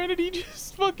Serenity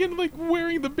just fucking like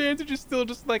wearing the bandages still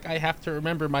just like, I have to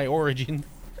remember my origin.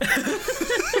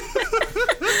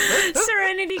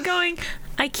 Serenity going,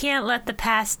 I can't let the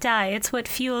past die. It's what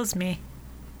fuels me.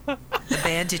 The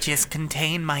bandages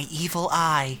contain my evil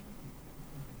eye.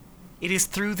 It is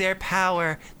through their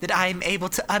power that I am able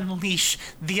to unleash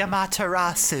the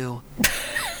Amaterasu.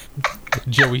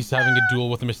 Joey's having a duel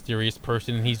with a mysterious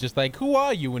person, and he's just like, "Who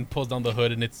are you?" and pulls down the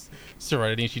hood, and it's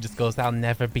Serenity, and she just goes, "I'll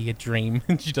never be a dream,"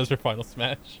 and she does her final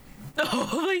smash. Oh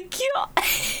my god.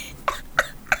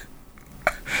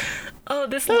 Oh,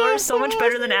 this lore is so much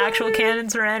better than actual canon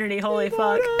Serenity. Holy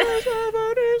fuck. It'd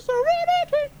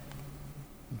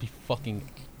be fucking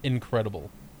incredible.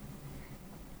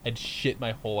 I'd shit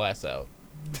my whole ass out.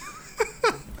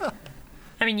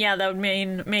 I mean, yeah, that would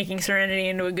mean making Serenity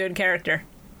into a good character.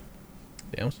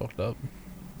 Damn, fucked up.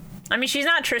 I mean, she's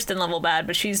not Tristan level bad,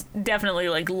 but she's definitely,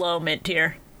 like, low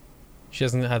mid-tier. She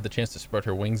hasn't had the chance to spread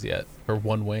her wings yet. Her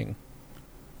one wing.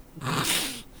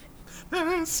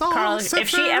 Carl, if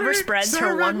she ever spreads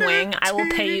her one wing, I will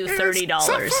pay you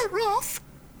 $30.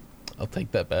 I'll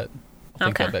take that bet. I'll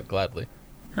take that bet gladly.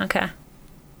 Okay.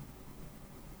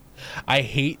 I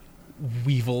hate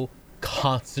Weevil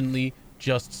constantly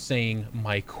just saying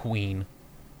 "my queen."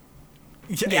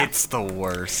 Yeah. It's the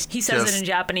worst. He says it in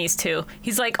Japanese too.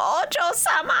 He's like,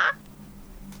 "Ojo-sama."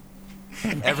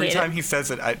 Every time he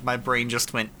says it, my brain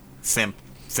just went simp,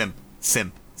 simp,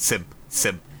 simp, simp,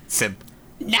 simp, simp.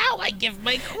 Now I give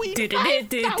my queen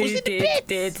 5,000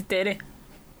 bits.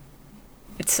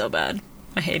 It's so bad.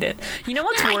 I hate it. You know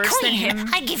what's My worse queen, than him?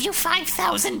 I give you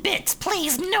 5,000 bits.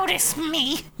 Please notice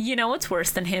me. You know what's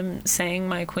worse than him saying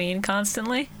 "my queen"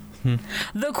 constantly?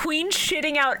 The queen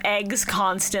shitting out eggs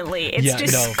constantly. It's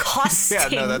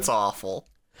disgusting. Yeah, no, that's awful.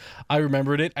 I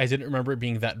remembered it. I didn't remember it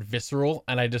being that visceral,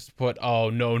 and I just put,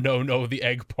 "Oh no, the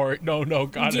egg part. No,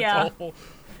 God, it's awful."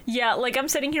 Yeah, like I'm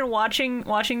sitting here watching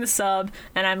the sub,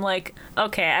 and I'm like,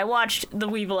 okay, I watched the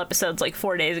Weevil episodes like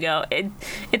 4 days ago.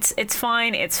 It's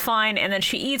fine, and then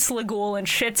she eats Legool and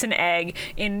shits an egg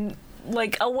in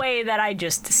like a way that I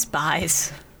just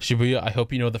despise. Shibuya, I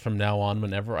hope you know that from now on,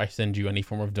 whenever I send you any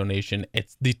form of donation,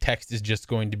 the text is just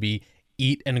going to be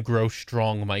 "Eat and grow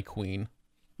strong, my queen."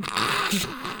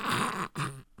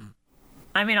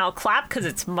 I mean, I'll clap because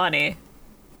it's money.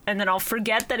 And then I'll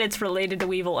forget that it's related to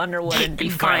Weevil Underwood and be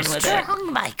fine with it.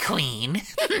 Strong, my queen.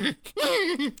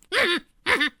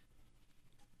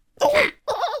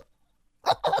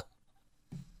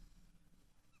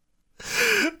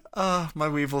 My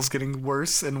Weevil's getting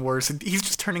worse and worse. He's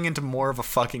just turning into more of a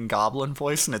fucking goblin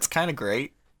voice, and it's kind of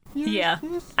great. Yeah,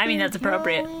 I mean, that's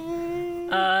appropriate.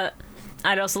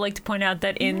 I'd also like to point out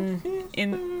that in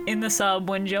the sub,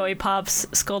 when Joey pops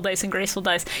Skull Dice and Graceful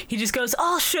Dice, he just goes,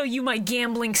 "I'll show you my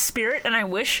gambling spirit," and I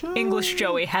wish English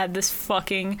Joey had this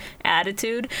fucking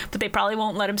attitude, but they probably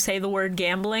won't let him say the word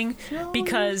gambling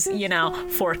because,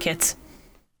 4 kids.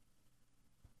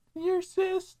 Your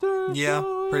sister. Yeah,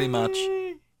 pretty much.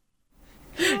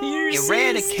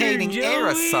 Eradicating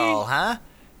aerosol, huh?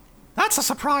 That's a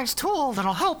surprise tool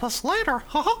that'll help us later.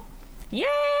 Yeah,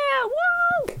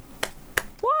 woo!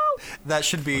 Woo! That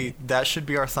should be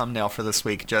our thumbnail for this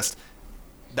week. Just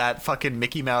that fucking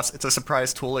Mickey Mouse. It's a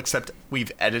surprise tool, except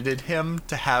we've edited him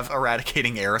to have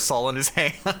eradicating aerosol in his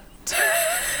hand.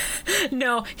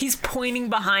 No, he's pointing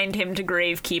behind him to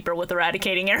Gravekeeper with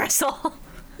eradicating aerosol.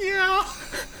 Yeah.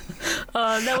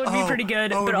 That would be pretty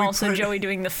good, but also Joey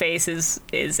doing the face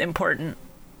is important.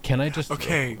 Can I just...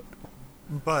 Okay,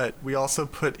 but we also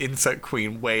put Insect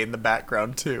Queen way in the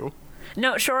background, too.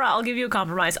 No, sure, I'll give you a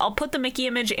compromise. I'll put the Mickey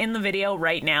image in the video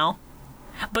right now,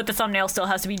 but the thumbnail still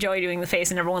has to be Joey doing the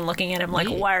face and everyone looking at him like,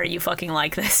 why are you fucking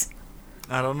like this?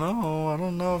 I don't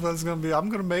know if that's gonna be... I'm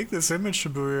gonna make this image,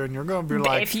 Shibuya, and you're gonna be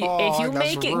like, if you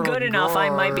make it good enough, I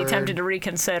might be tempted to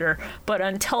reconsider, but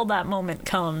until that moment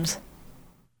comes...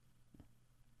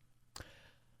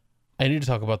 I need to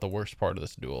talk about the worst part of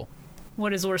this duel.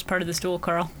 What is the worst part of this duel,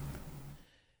 Carl?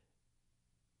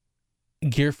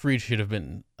 Gearfried should have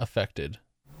been affected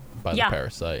by the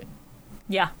parasite.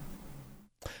 Yeah.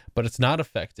 But it's not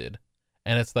affected.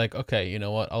 And it's like, okay, you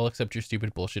know what? I'll accept your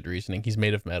stupid bullshit reasoning. He's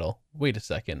made of metal. Wait a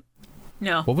second.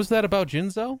 No. What was that about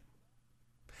Jinzo?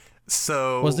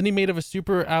 So... Wasn't he made of a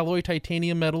super alloy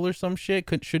titanium metal or some shit?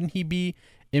 Shouldn't he be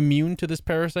immune to this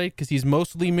parasite? Because he's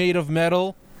mostly made of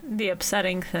metal? The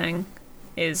upsetting thing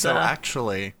is... So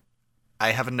actually,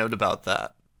 I have a note about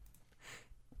that.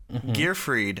 Mm-hmm.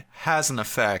 Gearfried has an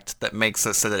effect that makes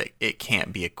it so that it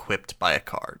can't be equipped by a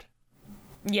card.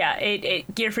 Yeah,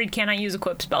 Gearfried cannot use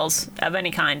equip spells of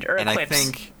any kind, or and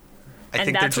equips. I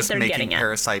think they're just making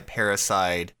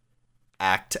Parasite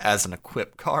act as an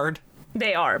equip card.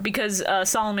 They are, because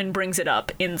Solomon brings it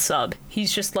up in sub.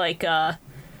 He's just like, hold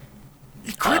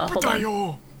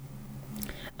on.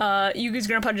 Yugi's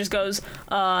grandpa just goes,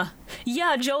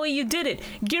 yeah, Joey, you did it.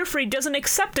 Gearfried doesn't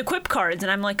accept equip cards.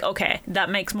 And I'm like, okay,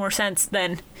 that makes more sense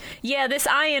than, yeah, this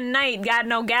Iron Knight got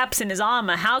no gaps in his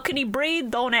armor. How can he breathe?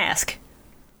 Don't ask.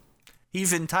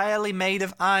 He's entirely made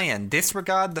of iron.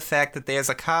 Disregard the fact that there's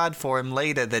a card for him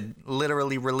later that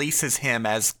literally releases him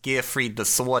as Gearfried the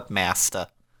Swordmaster.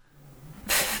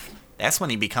 That's when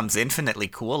he becomes infinitely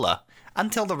cooler.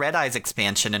 Until the Red Eyes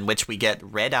expansion, in which we get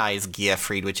Red Eyes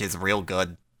Gearfried, which is real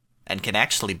good, and can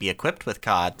actually be equipped with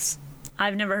cards.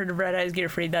 I've never heard of Red Eyes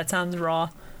Gearfried. That sounds raw.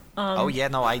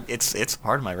 It's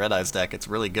part of my Red Eyes deck. It's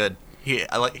really good.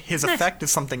 His effect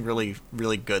is something really,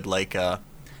 really good. Like,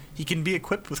 he can be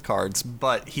equipped with cards,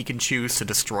 but he can choose to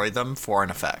destroy them for an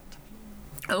effect.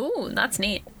 Oh, that's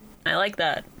neat. I like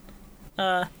that.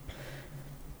 I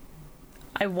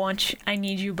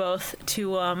need you both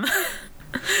to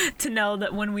to know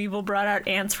that when Weevil brought out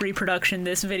Ant's reproduction,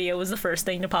 this video was the first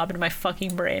thing to pop into my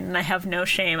fucking brain, and I have no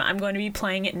shame. I'm going to be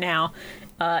playing it now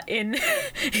in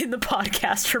the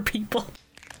podcast for people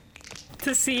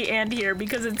to see and hear,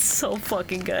 because it's so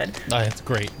fucking good. It's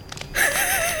great.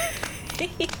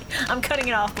 I'm cutting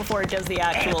it off before it does the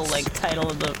actual title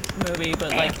of the movie,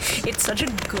 but it's such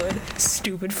a good,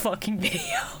 stupid fucking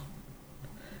video.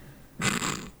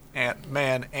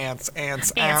 Ant-Man, ants,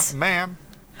 Ant-Man.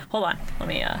 Hold on, let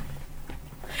me,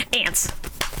 Ants.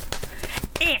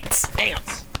 They're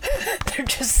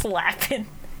just slapping.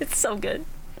 It's so good.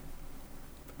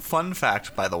 Fun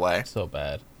fact, by the way. So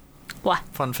bad. What?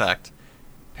 Fun fact.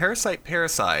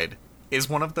 Parasite is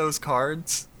one of those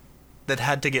cards that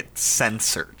had to get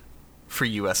censored for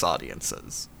U.S.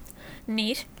 audiences.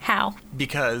 Neat. How?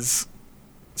 Because...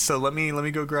 So let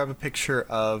me go grab a picture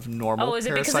of normal Parasite.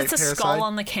 Oh, is it because it's a skull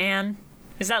on the can?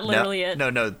 Is that literally it? No,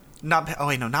 not... Oh,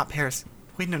 wait, no, not Paras...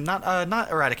 Wait, no,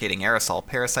 not Eradicating Aerosol.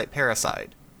 Parasite.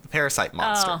 The Parasite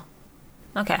monster.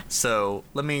 Oh. Okay. So,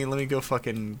 let me go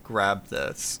fucking grab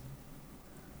this.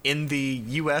 In the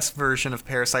US version of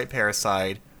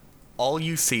Parasite, all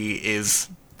you see is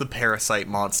the Parasite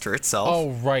monster itself.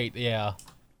 Oh, right, yeah.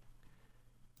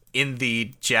 In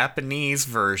the Japanese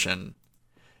version,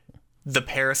 the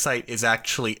Parasite is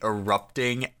actually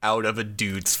erupting out of a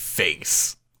dude's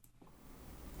face.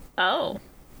 Oh.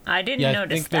 I didn't notice that. I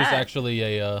think there's actually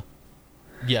a...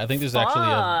 I think there's actually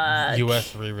a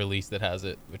US re-release that has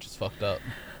it, which is fucked up.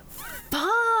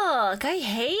 Fuck, I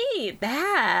hate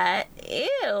that.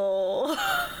 Ew.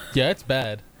 Yeah, it's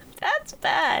bad. That's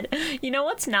bad. You know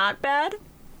what's not bad?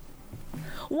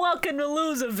 Welcome to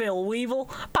Loserville, Weevil.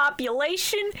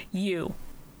 Population, you.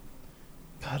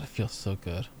 God, it feels so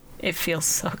good. It feels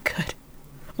so good.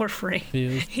 We're free.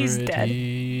 He's dead.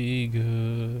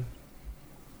 Good.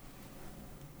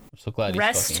 I'm so glad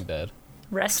he's fucking dead.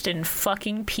 Rest in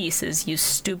fucking pieces, you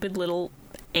stupid little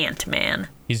Ant-Man.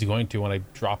 He's going to when I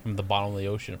drop him at the bottom of the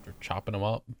ocean after chopping him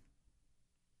up.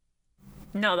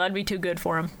 No, that'd be too good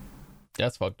for him.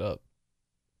 That's fucked up.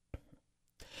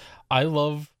 I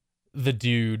love the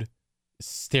dude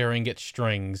staring at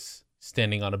strings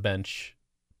standing on a bench.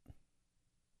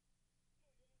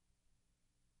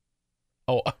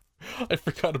 Oh, I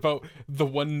forgot about the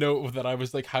one note that I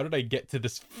was like, how did I get to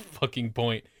this fucking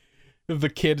point? The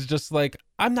kid's just like,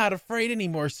 I'm not afraid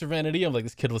anymore, Serenity. I'm like,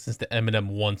 this kid listens to Eminem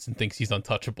once and thinks he's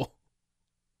untouchable.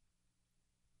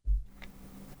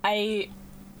 I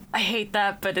hate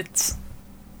that, but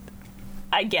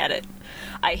I get it.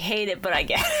 I hate it, but I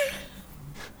get it.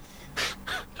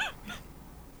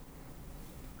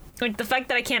 Like, the fact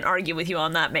that I can't argue with you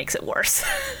on that makes it worse.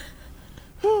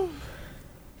 If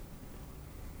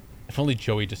only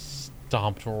Joey just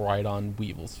stomped right on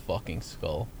Weevil's fucking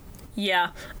skull. Yeah.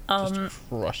 Just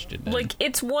crushed it in. Like,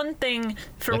 it's one thing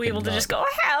for Weevil to just go,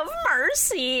 have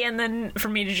mercy, and then for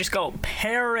me to just go,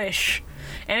 perish.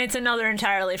 And it's another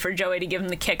entirely for Joey to give him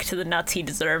the kick to the nuts he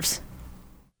deserves.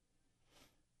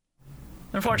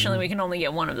 Unfortunately, we can only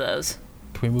get one of those.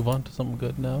 Can we move on to something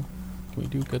good now? Can we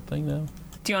do a good thing now?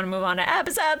 Do you want to move on to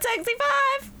episode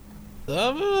 65?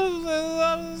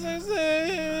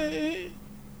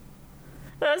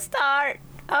 The start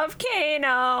of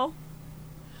Kano.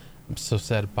 I'm so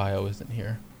sad Bio isn't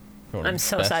here. I'm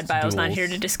so sad Bio's not here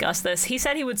to discuss this. He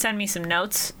said he would send me some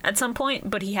notes at some point,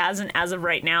 but he hasn't as of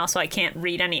right now, so I can't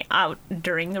read any out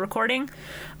during the recording.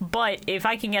 But if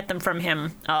I can get them from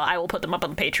him, I will put them up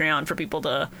on the Patreon for people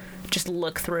to just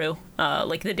look through,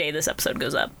 like the day this episode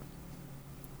goes up.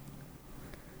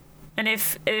 And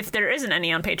if there isn't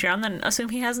any on Patreon, then assume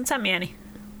he hasn't sent me any.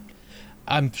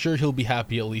 I'm sure he'll be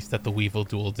happy at least that the Weevil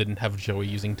duel didn't have Joey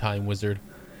using Time Wizard.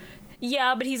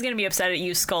 Yeah, but he's going to be upset at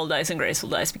you Skull Dice and Graceful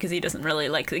Dice because he doesn't really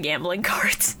like the gambling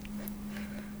cards.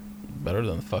 Better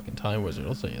than the fucking Time Wizard,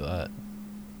 I'll tell you that.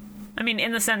 I mean,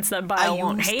 in the sense that Bio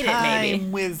won't hate it, maybe.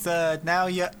 Time Wizard. Now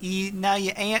your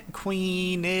Ant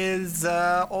Queen is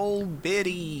old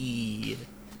Biddy.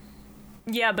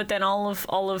 Yeah, but then all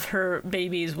of her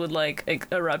babies would like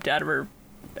erupt out of her,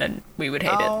 and we would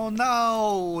hate it. Oh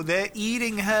no, they're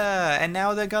eating her, and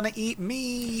now they're gonna eat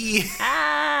me.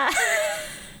 Ah!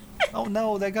 Oh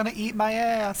no, they're gonna eat my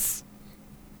ass.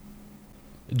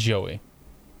 Joey,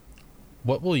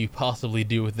 what will you possibly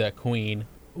do with that queen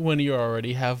when you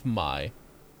already have my?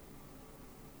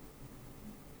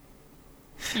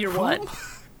 You're what?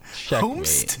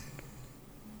 Checkmate.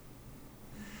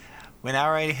 When I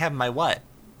already have my what?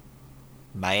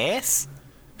 My ass?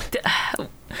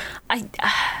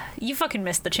 You fucking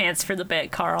missed the chance for the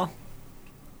bit, Carl.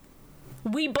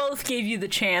 We both gave you the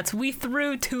chance. We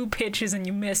threw 2 pitches and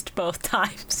you missed both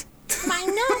times.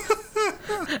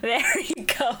 There you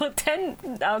go.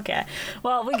 10. Okay.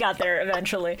 Well, we got there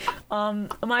eventually.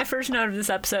 My first note of this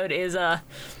episode is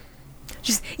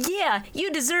just, yeah,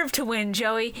 you deserve to win,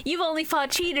 Joey. You've only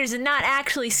fought cheaters and not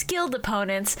actually skilled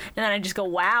opponents. And then I just go,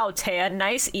 wow, Taya,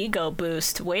 nice ego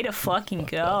boost. Way to fucking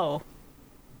go.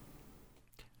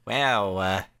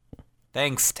 Wow,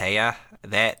 thanks, Taya.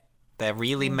 That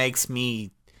really makes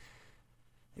me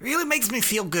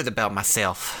feel good about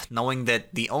myself, knowing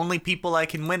that the only people I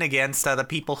can win against are the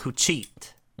people who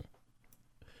cheat.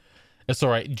 It's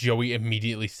alright, Joey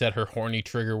immediately said her horny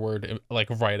trigger word, like,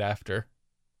 right after.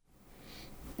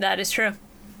 That is true.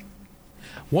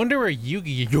 Wonder where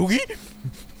Yugi...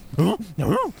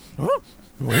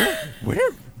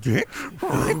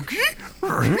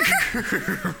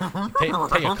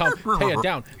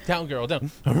 Taya, down, girl,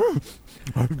 down.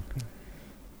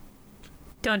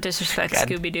 Don't disrespect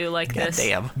Scooby-Doo like this.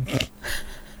 Damn.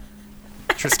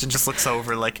 Tristan just looks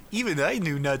over like, even I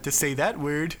knew not to say that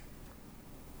word.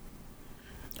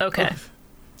 Okay.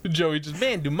 Joey just,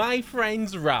 man, do my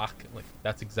friends rock? Like,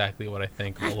 that's exactly what I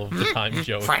think all of the time,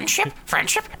 Joey. Friendship.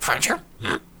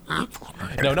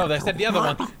 No, they said the other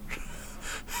one.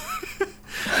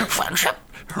 Friendship.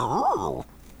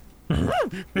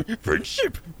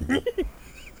 Friendship.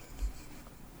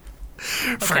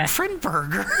 Friend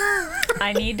burger.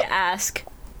 I need to ask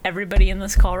everybody in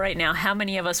this call right now, how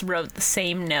many of us wrote the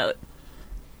same note?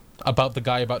 About the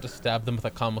guy about to stab them with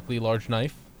a comically large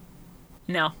knife?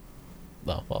 No.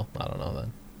 Oh, well, I don't know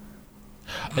then.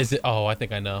 Is it? Oh, I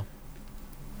think I know.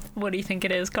 What do you think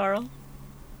it is, Carl?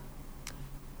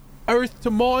 Earth to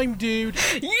mime, dude.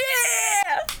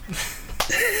 Yeah!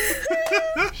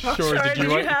 Sure, did you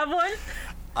have one?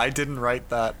 I didn't write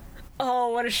that. Oh,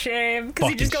 what a shame. Because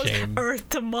he just goes, shame. Earth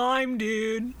to mime,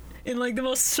 dude. In like the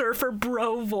most surfer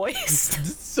bro voice.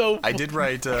 So I did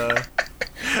write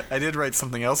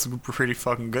something else pretty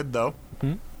fucking good though.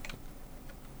 Hmm?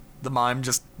 The mime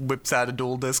just whips out a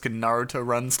dual disc and Naruto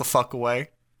runs the fuck away.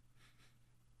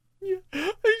 Yeah,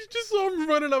 I just saw him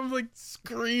running. I'm like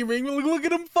screaming. Like, look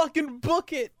at him fucking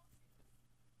book it.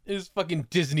 His fucking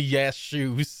Disney ass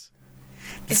shoes.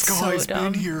 This It's guy's so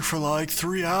dumb. been here for like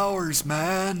 3 hours,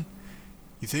 man.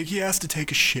 You think he has to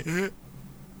take a shit?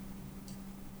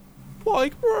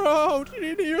 Like, bro, you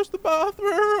need to use the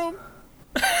bathroom.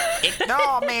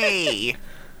 Ignore me.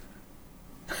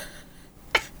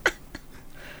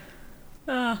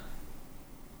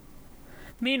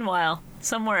 Meanwhile,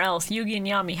 somewhere else, Yugi and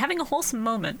Yami having a wholesome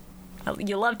moment.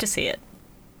 You love to see it.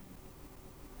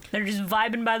 They're just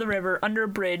vibing by the river under a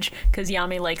bridge because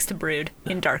Yami likes to brood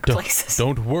in dark places.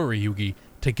 Don't worry, Yugi.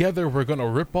 Together we're gonna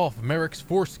rip off Merrick's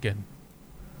foreskin.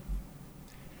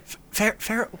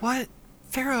 Pharaoh, what?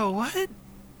 Pharaoh, what?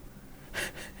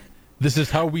 This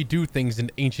is how we do things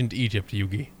in ancient Egypt,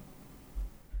 Yugi.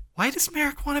 Why does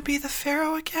Merrick want to be the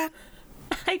Pharaoh again?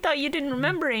 I thought you didn't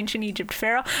remember ancient Egypt,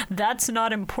 Pharaoh. That's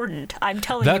not important. I'm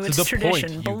telling That's you it's the tradition.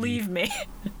 point, Yugi. Believe me.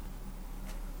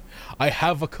 I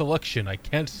have a collection. I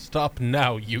can't stop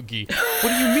now, Yugi. What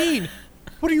do you mean?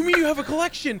 What do you mean you have a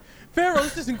collection? Pharaoh,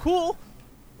 this isn't cool.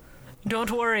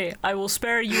 Don't worry. I will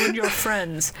spare you and your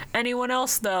friends. Anyone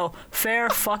else, though,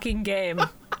 fair fucking game.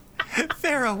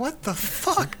 Pharaoh, what the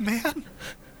fuck, man?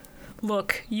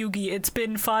 Look, Yugi, it's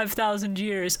been 5,000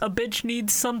 years. A bitch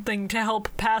needs something to help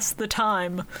pass the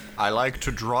time. I like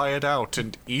to dry it out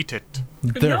and eat it.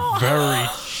 They're No. very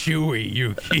chewy,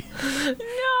 Yugi.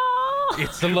 No!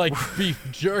 It's like beef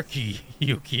jerky,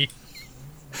 Yugi.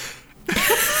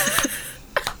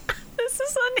 This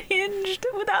is unhinged.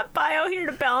 Without Bio here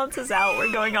to balance us out,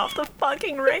 we're going off the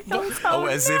fucking rails. Oh,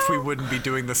 as if we no. wouldn't be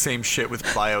doing the same shit with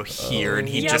Bio here, and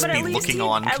he'd Yeah, just but be at least looking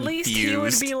on at confused. least he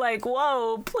would be like,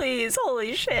 whoa, please,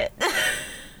 holy shit.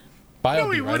 Bio No,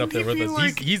 be he right up wouldn't. there with He'd be us.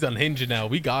 like- He's unhinged now.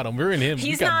 We got him. We're in him.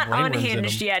 He's we got not brain worms in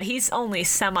unhinged him. yet. He's only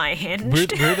semi-hinged. We're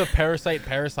the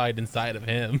parasite inside of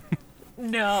him.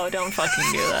 No, don't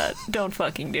fucking do that. Don't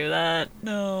fucking do that.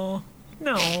 No.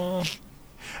 No.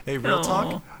 Hey, real No.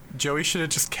 talk? Joey should have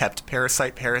just kept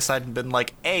Parasite and been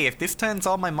like, hey, if this turns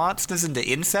all my monsters into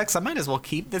insects, I might as well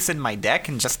keep this in my deck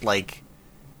and just, like,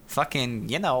 fucking,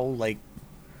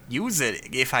 use it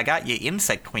if I got your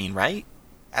Insect Queen, right?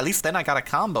 At least then I got a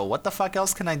combo. What the fuck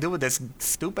else can I do with this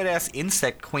stupid-ass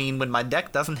Insect Queen when my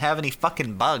deck doesn't have any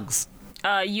fucking bugs?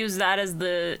 Use that as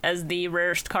the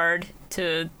rarest card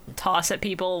to toss at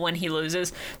people when he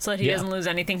loses, so that he doesn't lose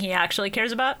anything he actually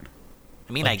cares about.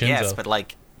 I mean, I guess, but,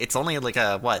 like, it's only, like,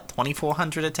 a,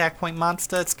 2,400 attack point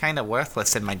monster? It's kind of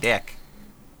worthless in my deck.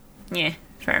 Yeah,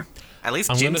 fair. At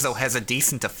least Jinzo has a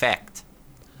decent effect.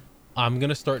 I'm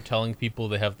gonna start telling people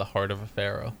they have the heart of a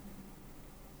pharaoh.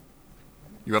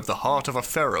 You have the heart of a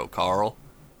pharaoh, Carl.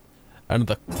 And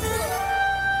the...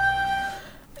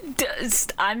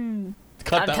 I'm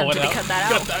Cut that one tempted to out. cut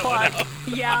that out. Cut that one out.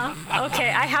 Yeah, okay,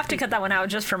 I have to cut that one out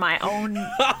just for my own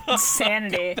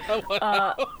sanity.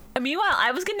 Meanwhile,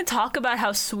 I was going to talk about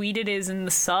how sweet it is in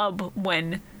the sub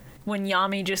when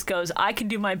Yami just goes, I can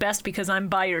do my best because I'm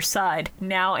by your side,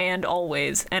 now and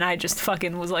always. And I just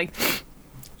fucking was like,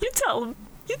 you tell him,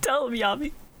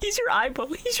 Yami. He's your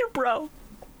eyeball, he's your bro.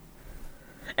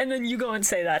 And then you go and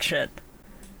say that shit.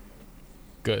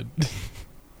 Good.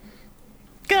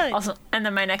 Good. Also, and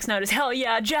then my next note is, hell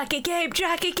yeah, Jackie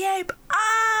Gabe!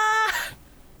 Ah!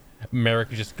 Merrick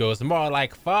just goes, more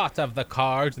like fart of the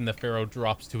cards, and the pharaoh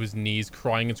drops to his knees,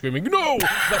 crying and screaming, no,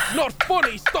 that's not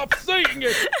funny, stop saying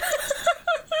it!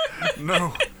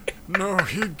 No,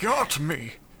 he got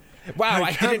me. Wow,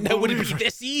 I didn't know it would be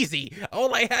this easy.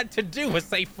 All I had to do was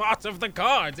say fart of the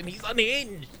cards, and he's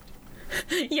unhinged.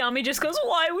 Yami just goes,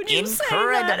 why would you say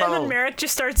that? And then Merrick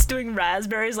just starts doing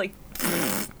raspberries, like...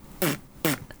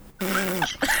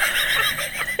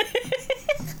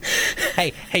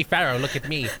 Hey, Pharaoh, look at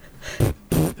me.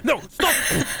 No, stop!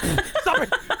 Stop it!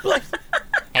 Please.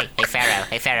 Hey,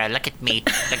 Pharaoh, look at me,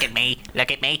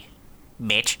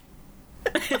 bitch.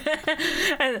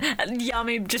 And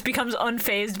Yami just becomes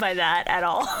unfazed by that at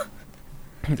all.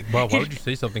 Wow, why would you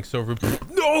say something so rude?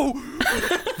 No!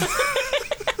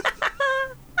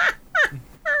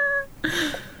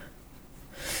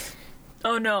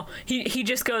 Oh no, he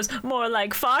just goes, more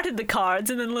like farted the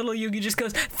cards, and then little Yugi just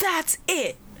goes, that's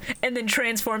it! And then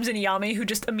transforms into Yami, who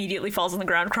just immediately falls on the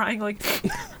ground crying like,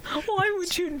 why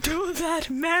would you do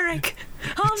that, Merrick?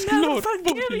 I'll never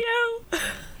forgive you!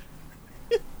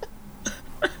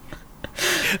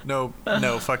 No,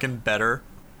 fucking better.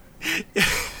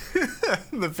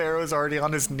 The Pharaoh's already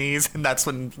on his knees, and that's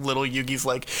when little Yugi's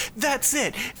like, that's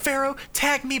it! Pharaoh,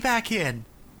 tag me back in!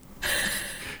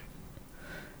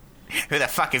 Who the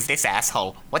fuck is this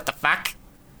asshole? What the fuck?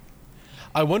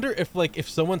 I wonder if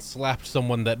someone slapped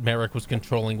someone that Merrick was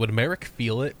controlling, would Merrick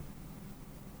feel it?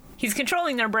 He's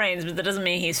controlling their brains, but that doesn't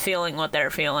mean he's feeling what they're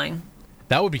feeling.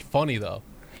 That would be funny, though.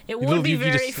 It would be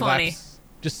very funny.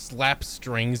 Just slaps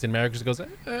strings, and Merrick just goes,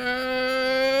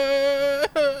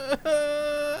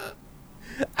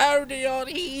 Ardeon,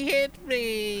 he hit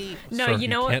me! No, Sir, you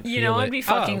know what would be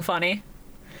fucking funny?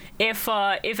 If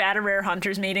at a Rare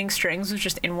Hunters meeting, Strings was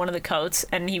just in one of the coats,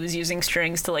 and he was using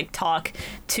Strings to, like, talk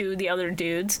to the other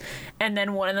dudes, and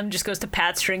then one of them just goes to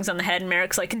pat Strings on the head, and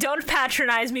Merrick's like, don't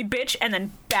patronize me, bitch, and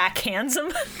then backhands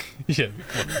him. Yeah, it'd be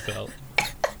funny as hell.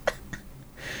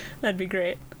 That'd be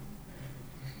great.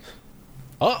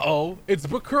 Uh-oh, it's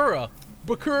Bakura.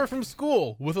 Bakura from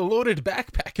school, with a loaded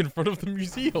backpack in front of the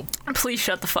museum. Please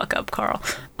shut the fuck up, Carl.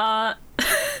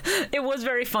 It was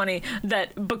very funny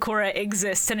that Bakura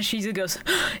exists, and Shizu goes,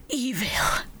 evil.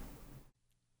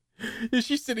 Is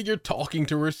she sitting here talking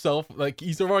to herself, like,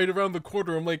 he's right around the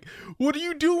corner? I'm like, what are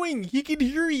you doing? He can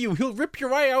hear you. He'll rip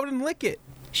your eye out and lick it.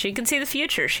 She can see the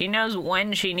future. She knows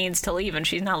when she needs to leave, and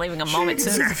she's not leaving a moment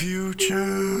sooner. The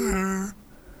future.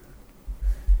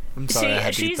 I'm sorry, I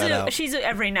had to get that out. She's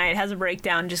every night has a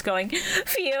breakdown just going,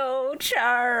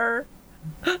 future.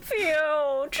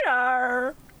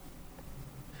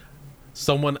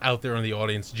 Someone out there in the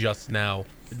audience just now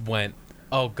went,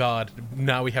 oh god,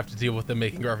 now we have to deal with them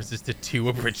making references to 2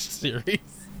 abridged series.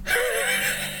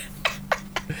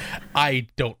 I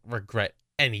don't regret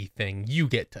anything. You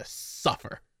get to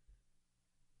suffer.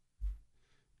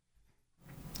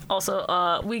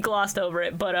 Also, we glossed over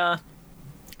it, but,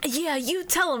 yeah, you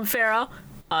tell him, Pharaoh.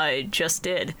 I just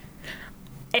did.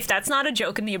 If that's not a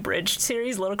joke in the abridged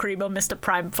series, Little Karibo missed a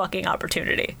prime fucking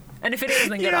opportunity. And if it is,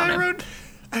 then good on him.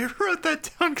 I wrote that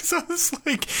down because I was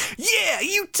like, yeah,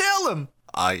 you tell him.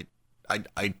 I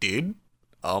did.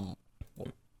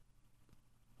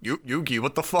 Yugi,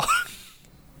 what the fuck?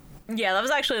 Yeah, that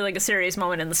was actually like a serious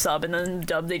moment in the sub, and then in the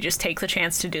dub they just take the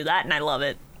chance to do that, and I love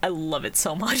it. I love it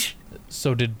so much.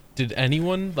 So did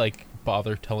anyone, like,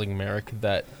 bother telling Merrick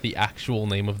that the actual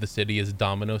name of the city is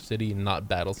Domino City, not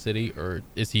Battle City, or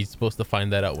is he supposed to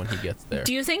find that out when he gets there?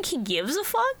 Do you think he gives a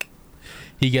fuck?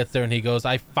 He gets there and he goes,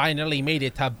 I finally made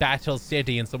it to Battle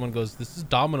City, and someone goes, this is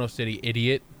Domino City,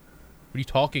 idiot. What are you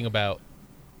talking about?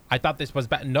 I thought this was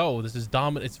No, this is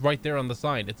Domino. It's right there on the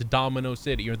sign. It's Domino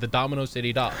City, or the Domino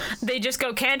City docks. They just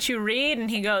go, can't you read? And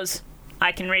he goes,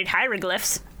 I can read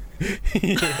hieroglyphs.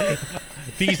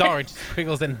 These aren't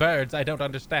squiggles and birds. I don't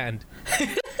understand.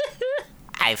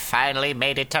 I finally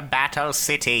made it to Battle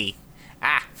City.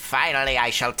 Finally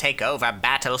I shall take over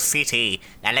Battle City.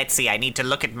 Now let's see, I need to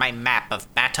look at my map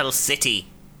of Battle City.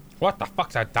 What the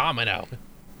fuck's a domino?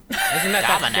 Isn't that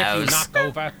Dominoes. The city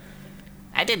knockover?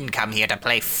 I didn't come here to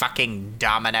play fucking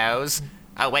dominoes.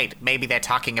 Oh wait, maybe they're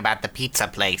talking about the pizza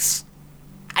place.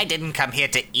 I didn't come here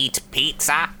to eat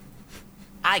pizza.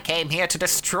 I came here to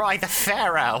destroy the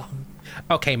Pharaoh.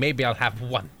 Okay, maybe I'll have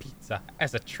one pizza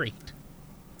as a treat.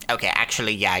 Okay,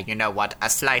 actually, yeah, you know what? A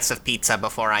slice of pizza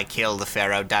before I kill the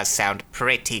Pharaoh does sound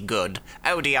pretty good.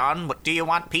 Odeon, do you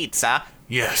want pizza?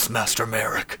 Yes, Master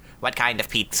Merrick. What kind of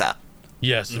pizza?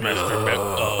 Yes, Master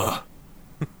Merrick.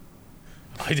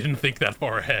 I didn't think that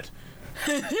far ahead.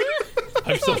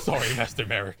 I'm so sorry, Master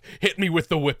Merrick. Hit me with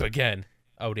the whip again.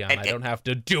 Odeon, I don't have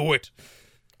to do it.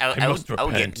 I must repent.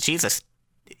 Odeon, Jesus.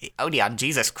 Odeon,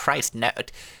 Jesus Christ, no.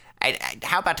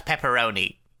 How about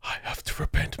pepperoni? I have to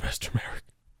repent, Master Merrick.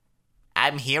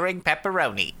 I'm hearing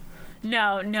pepperoni.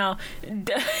 No.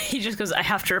 He just goes, I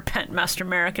have to repent, Master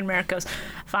Merrick. And Merrick goes,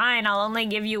 fine, I'll only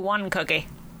give you one cookie.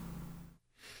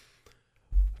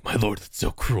 My lord, that's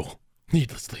so cruel.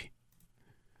 Needlessly.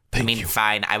 Thank you.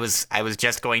 Fine. I was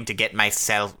just going to get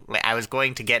myself... I was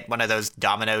going to get one of those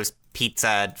Domino's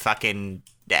pizza fucking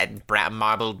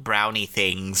marbled brownie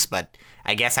things, but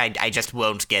I guess I just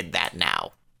won't get that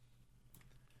now.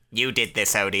 You did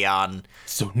this, Odeon.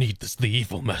 So needlessly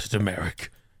evil, Master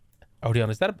Merrick.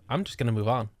 Odeon, I'm just going to move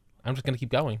on. I'm just going to keep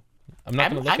going. I'm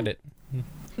not going to look at it.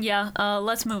 Yeah,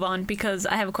 let's move on, because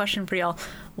I have a question for y'all.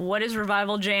 What is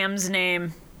Revival Jam's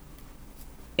name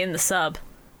in the sub?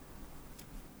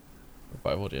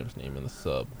 Revival Jam's name in the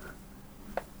sub.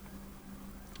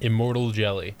 Immortal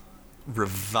Jelly.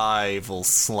 Revival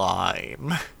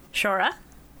Slime. Shora?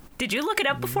 Did you look it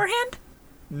up beforehand?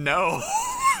 No.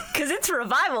 Because it's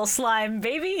Revival Slime,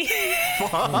 baby.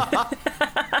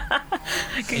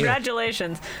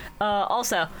 Congratulations.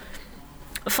 Also,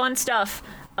 fun stuff.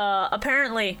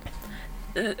 Apparently,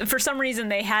 for some reason,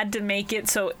 they had to make it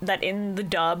so that in the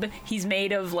dub, he's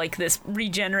made of, like, this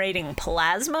regenerating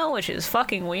plasma, which is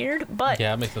fucking weird. But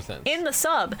yeah, it makes no sense. In the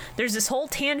sub, there's this whole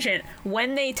tangent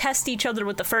when they test each other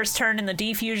with the first turn and the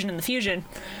defusion and the fusion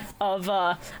of,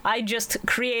 I just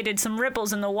created some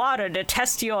ripples in the water to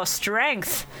test your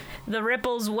strength. The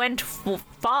ripples went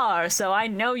far, so I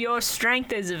know your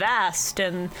strength is vast.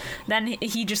 And then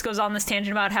he just goes on this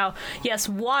tangent about how, yes,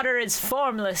 water is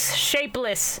formless,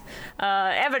 shapeless,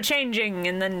 ever-changing,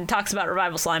 and then talks about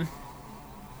Revival Slime.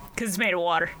 Because it's made of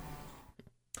water.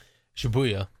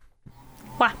 Shibuya.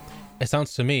 What? It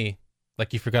sounds to me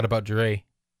like you forgot about Drake.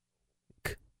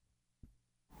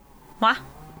 What?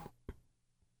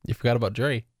 You forgot about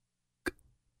Drake.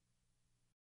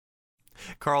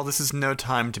 Carl, this is no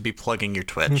time to be plugging your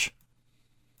Twitch.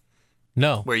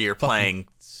 No. Where you're playing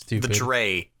stupid. the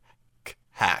Drake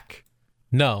hack.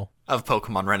 No. Of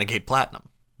Pokemon Renegade Platinum.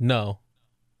 No.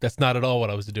 That's not at all what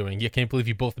I was doing. You can't believe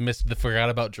you both missed the forgot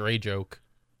about Dre joke.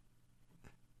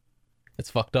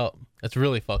 It's fucked up. It's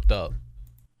really fucked up.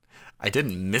 I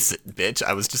didn't miss it, bitch.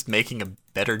 I was just making a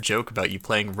better joke about you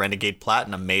playing Renegade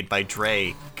Platinum made by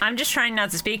Dre. I'm just trying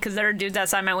not to speak because there are dudes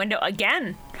outside my window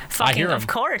again. Fucking, I hear 'em. Of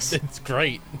course. It's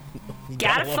great.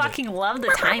 Gotta fucking love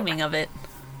the timing of it.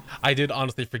 I did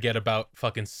honestly forget about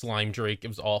fucking Slime Drake. It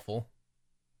was awful.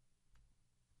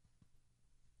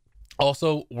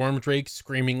 Also, Worm Drake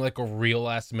screaming like a real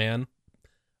ass man.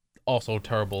 Also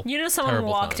terrible. You know, someone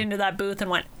walked into that booth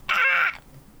and went,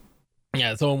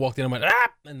 yeah, someone walked in and went, ah!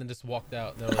 And then just walked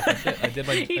out. They're like, that's it. I did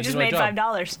my he I just did my made job.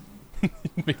 $5.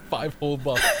 Made $5 whole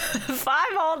bucks. $5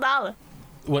 whole.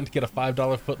 Went to get a $5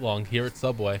 footlong here at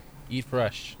Subway. Eat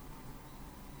fresh.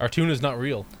 Our tuna's not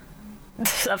real.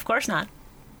 Of course not.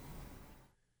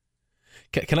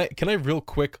 Can I real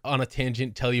quick on a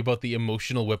tangent tell you about the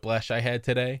emotional whiplash I had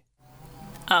today?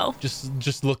 Oh.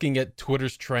 Just looking at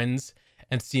Twitter's trends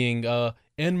and seeing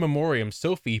in memoriam,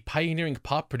 Sophie, pioneering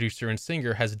pop producer and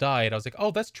singer, has died. I was like,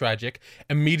 oh, that's tragic.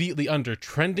 Immediately under,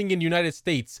 trending in United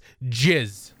States,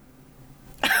 jizz.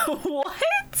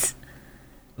 What?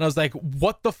 And I was like,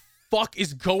 what the fuck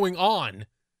is going on?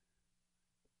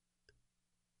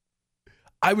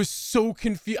 I was so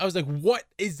confused. I was like, what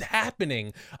is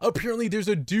happening? Apparently there's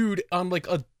a dude on like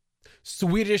a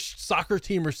Swedish soccer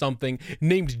team or something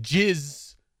named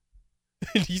Jizz.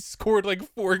 And he scored like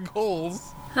 4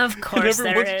 goals. Of course and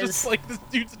there everyone's is. just like, this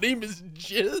dude's name is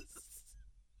Jizz.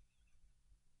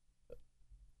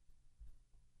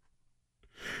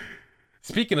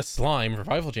 Speaking of slime,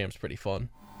 Revival Jam's pretty fun.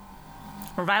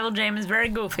 Revival Jam is very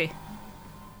goofy.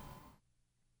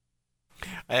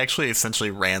 I actually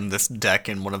essentially ran this deck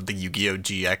in one of the Yu-Gi-Oh!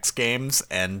 GX games,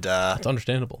 and It's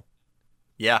understandable.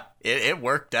 yeah, it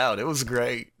worked out. It was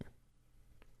great.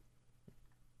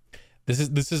 This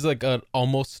is like an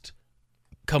almost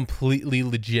completely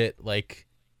legit like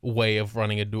way of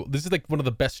running a duel. This is like one of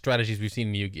the best strategies we've seen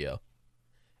in Yu-Gi-Oh!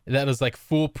 That is like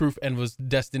foolproof and was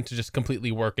destined to just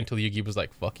completely work until Yu-Gi was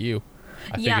like, fuck you.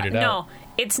 I figured it out. No,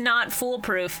 it's not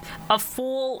foolproof. A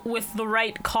fool with the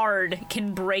right card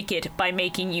can break it by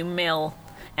making you mill.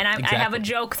 And I have a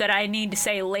joke that I need to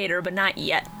say later, but not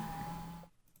yet.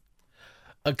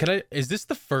 Is this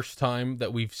the first time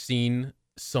that we've seen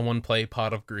someone play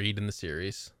Pot of Greed in the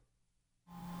series?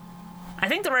 I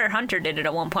think the Rare Hunter did it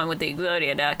at one point with the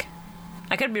Exodia deck.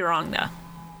 I could be wrong, though.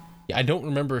 Yeah, I don't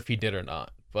remember if he did or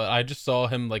not, but I just saw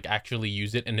him like actually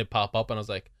use it and it pop up and I was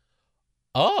like,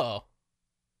 oh.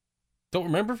 Don't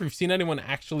remember if we've seen anyone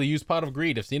actually use Pot of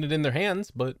Greed. I've seen it in their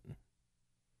hands, but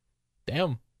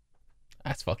damn,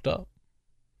 that's fucked up.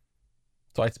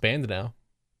 So it's banned now.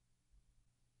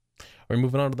 Are we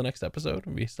moving on to the next episode?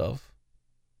 We still have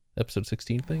episode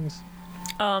 16 things.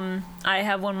 I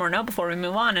have one more note before we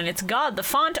move on, and it's God. The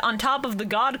font on top of the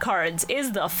God cards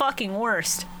is the fucking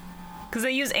worst. Because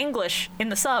they use English in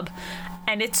the sub,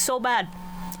 and it's so bad.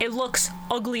 It looks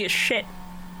ugly as shit.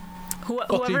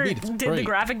 Whoever did the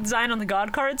graphic design on the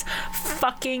God cards,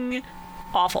 fucking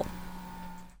awful.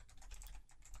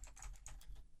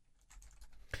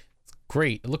 It's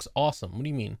great. It looks awesome. What do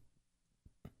you mean?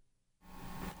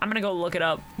 I'm gonna go look it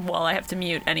up while I have to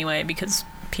mute anyway because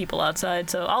people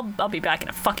outside. So I'll be back in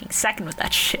a fucking second with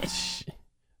that shit.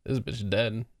 This bitch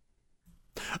dead.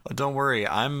 Oh, don't worry,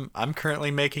 I'm currently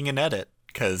making an edit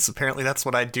because apparently that's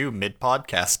what I do mid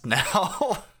podcast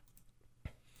now.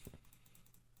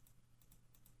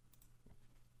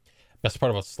 Best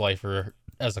part about Slifer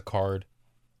as a card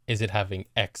is it having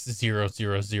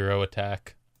X000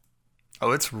 attack.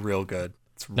 Oh, it's real good.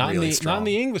 It's not really in strong. Not in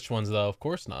the English ones though. Of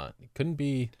course not. It couldn't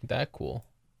be that cool.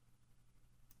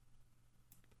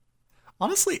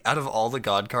 Honestly, out of all the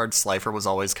God cards, Slifer was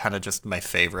always kind of just my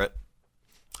favorite.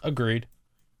 Agreed.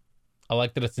 I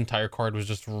like that its entire card was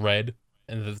just red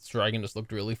and that its dragon just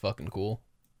looked really fucking cool.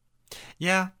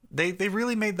 Yeah, they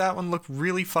really made that one look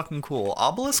really fucking cool.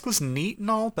 Obelisk was neat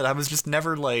and all, but I was just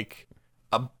never, like,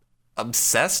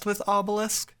 obsessed with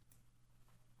Obelisk.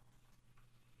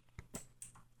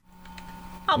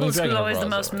 Obelisk was always the Dragon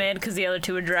most mid because the other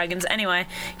two are dragons. Anyway,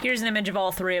 here's an image of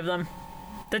all three of them.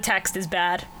 The text is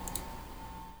bad.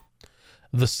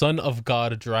 The son of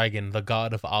God Dragon, the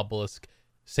god of Obelisk.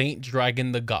 Saint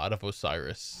Dragon, the god of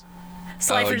Osiris.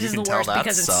 Slifer's is the worst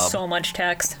because it's sub. so much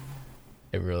text.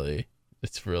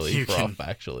 It's really rough,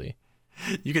 actually.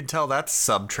 You can tell that's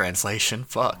sub-translation.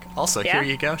 Fuck. Also, Yeah? here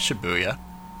you go, Shibuya.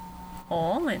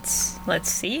 Oh, let's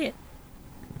see it.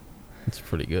 It's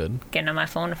pretty good. Getting on my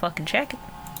phone to fucking check it.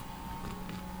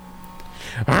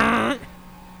 Yeah,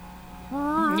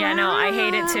 no, I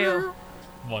hate it too.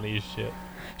 Funny as shit.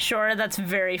 Sure, that's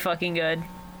very fucking good.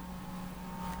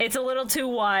 It's a little too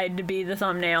wide to be the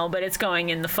thumbnail, but it's going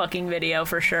in the fucking video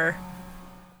for sure.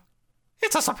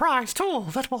 It's a surprise tool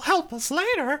that will help us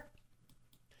later.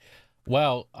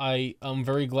 Wow, I am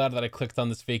very glad that I clicked on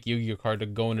this fake Yu-Gi-Oh card to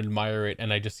go and admire it,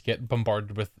 and I just get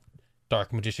bombarded with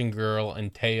Dark Magician Girl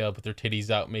and Taya with their titties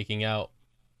out making out,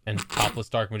 and topless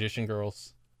Dark Magician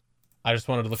Girls. I just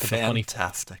wanted to look at the funny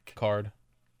Fantastic card.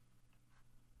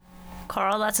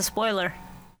 Carl, that's a spoiler.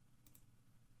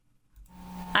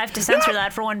 I have to censor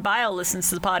that for when Bio listens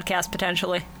to the podcast,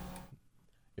 potentially.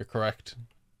 You're correct.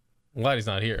 I'm glad he's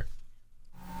not here.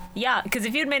 Yeah, because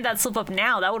if you'd made that slip up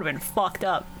now, that would have been fucked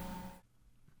up.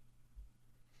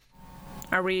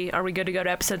 Are we good to go to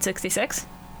episode 66?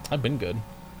 I've been good.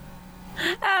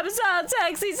 Episode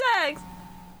 66!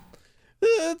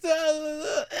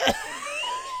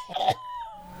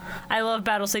 I love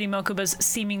Battle City Mokuba's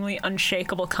seemingly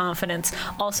unshakable confidence.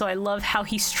 Also, I love how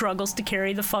he struggles to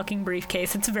carry the fucking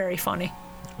briefcase. It's very funny.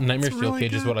 Nightmare Steel really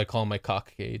Cage is good. what I call my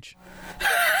cock cage.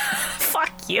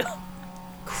 Fuck you.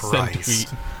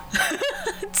 Christ.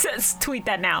 Send tweet. Tweet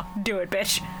that now. Do it,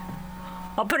 bitch.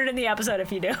 I'll put it in the episode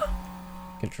if you do.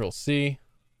 Control C.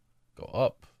 Go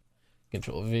up.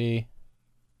 Control V.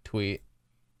 Tweet.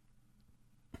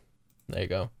 There you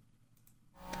go.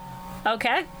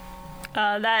 Okay.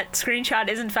 That screenshot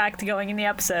is in fact going in the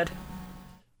episode.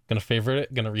 Gonna favorite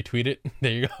it, gonna retweet it.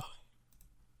 There you go.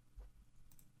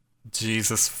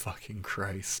 Jesus fucking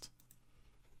Christ.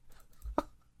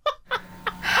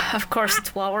 Of course,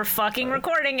 it's while we're fucking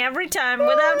recording every time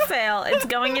without fail. It's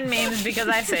going in memes because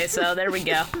I say so. There we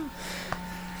go.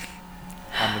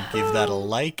 I'm gonna give that a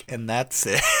like, and that's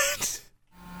it.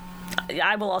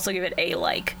 I will also give it a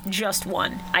like. Just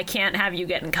one. I can't have you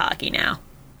getting cocky now.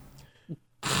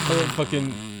 Oh,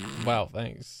 fucking... Wow,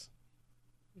 thanks.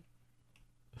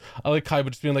 I like Kaiba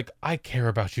just being like, I care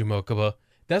about you, Mokuba.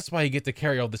 That's why you get to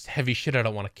carry all this heavy shit I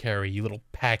don't want to carry, you little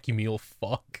packy mule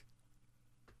fuck.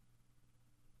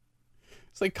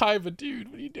 It's like, Kaiba, dude,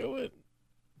 what are you doing?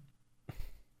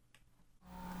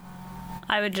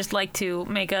 I would just like to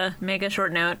make a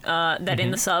short note that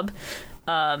in the sub,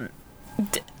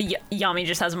 Yami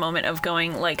just has a moment of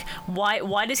going like,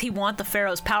 why does he want the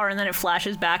Pharaoh's power? And then it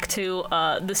flashes back to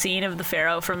the scene of the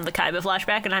Pharaoh from the Kaiba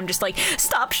flashback, and I'm just like,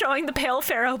 stop showing the pale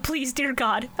Pharaoh, please, dear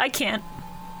God, I can't.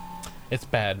 It's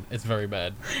bad. It's very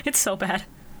bad. It's so bad.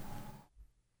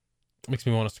 Makes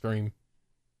me want to scream.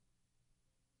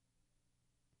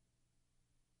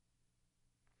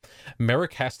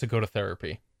 Merrick has to go to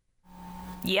therapy.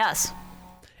 Yes.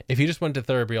 If he just went to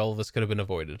therapy, all of this could have been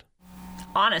avoided.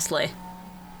 Honestly.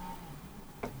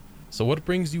 So what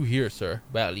brings you here, sir?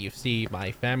 Well, you see,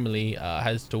 my family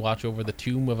has to watch over the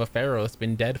tomb of a pharaoh that's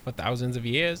been dead for thousands of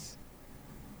years.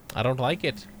 I don't like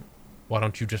it. Why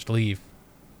don't you just leave?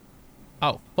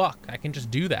 Oh, fuck, I can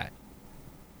just do that.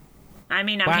 I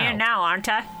mean, I'm here now, aren't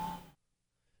I?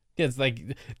 It's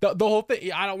like, the whole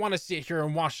thing, I don't want to sit here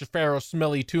and watch the pharaoh's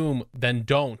smelly tomb. Then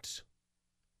don't.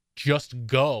 Just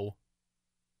go.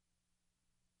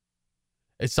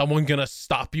 Is someone gonna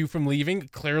stop you from leaving?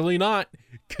 Clearly not,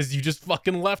 because you just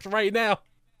fucking left right now.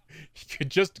 You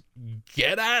could just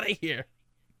get out of here.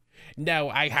 No,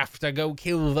 I have to go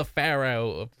kill the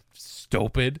pharaoh.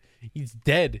 Stupid. He's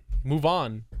dead. Move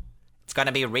on. It's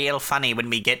gonna be real funny when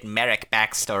we get Merrick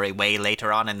backstory way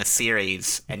later on in the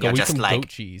series, and you're just like, goat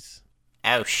cheese.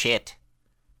 Oh shit,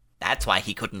 that's why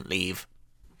he couldn't leave.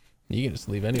 You can just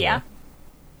leave anyway. Yeah.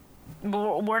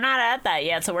 We're not at that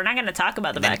yet, so we're not going to talk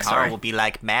about the then backstory. Carl will be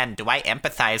like, man, do I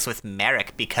empathize with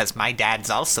Merrick because my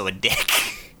dad's also a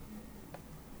dick.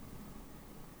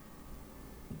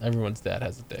 Everyone's dad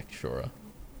has a dick, Shura.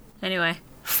 Anyway,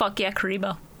 fuck yeah,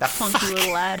 Karibo. The funky fuck?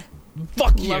 little lad.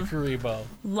 Fuck yeah, Karibo.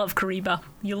 Love Karibo.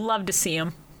 You love to see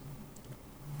him.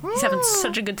 He's having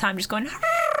such a good time just going,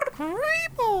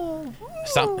 Karibo.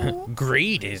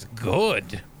 Greed is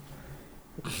good.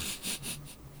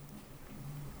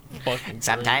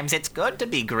 Sometimes it's good to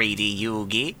be greedy,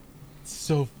 Yugi.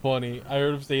 So funny. I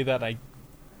heard him say that. I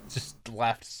just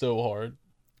laughed so hard.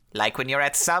 Like when you're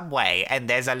at Subway and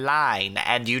there's a line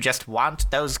and you just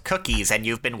want those cookies and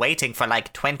you've been waiting for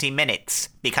like 20 minutes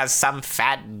because some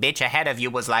fat bitch ahead of you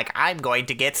was like, I'm going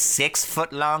to get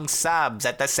 6-foot-long subs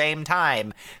at the same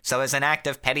time. So as an act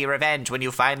of petty revenge, when you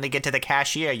finally get to the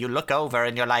cashier, you look over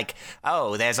and you're like,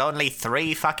 oh, there's only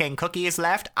 3 fucking cookies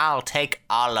left? I'll take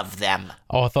all of them.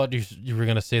 Oh, I thought you were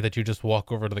going to say that you just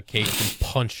walk over to the case and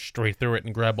punch straight through it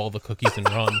and grab all the cookies and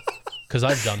run. Because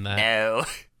I've done that. No.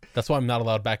 That's why I'm not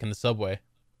allowed back in the subway.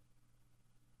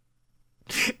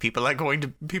 People are going to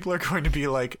be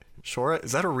like, Shora,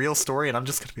 is that a real story? And I'm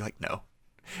just going to be like, no.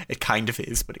 It kind of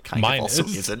is, but it kind Mine of also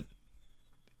is. isn't.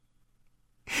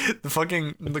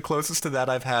 The closest to that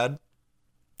I've had,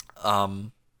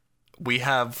 we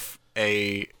have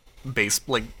a base,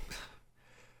 like,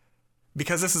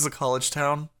 because this is a college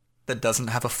town that doesn't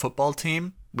have a football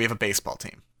team, we have a baseball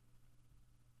team.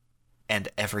 And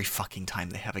every fucking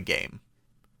time they have a game,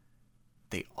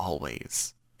 they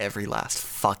always, every last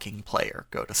fucking player,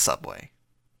 go to Subway.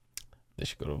 They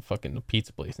should go to fucking the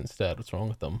pizza place instead. What's wrong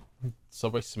with them?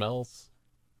 Subway smells.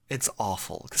 It's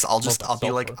awful, because I'll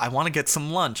be like, I want to get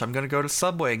some lunch. I'm gonna go to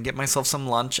Subway and get myself some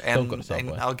lunch, and, Don't go to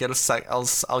Subway. and I'll get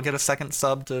a second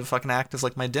sub to fucking act as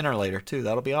like my dinner later too.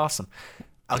 That'll be awesome.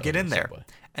 I'll get in there, Subway.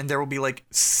 and there will be like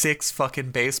 6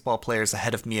 fucking baseball players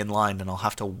ahead of me in line, and I'll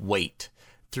have to wait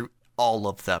through all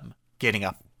of them getting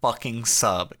a fucking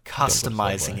sub,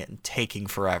 customizing it, and taking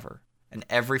forever. And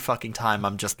every fucking time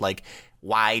I'm just like,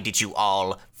 Why did you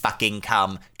all fucking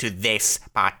come to this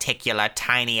particular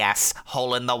tiny-ass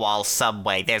hole-in-the-wall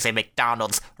Subway? There's a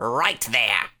McDonald's right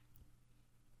there.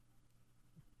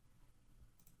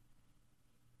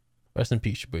 Rest in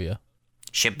peace, Shibuya.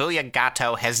 Shibuya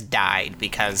Gato has died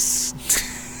because...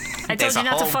 I told you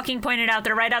not to fucking point it out.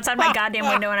 They're right outside my goddamn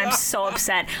window, and I'm so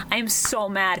upset. I am so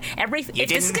mad. If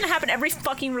this is gonna happen every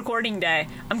fucking recording day,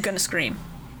 I'm gonna scream.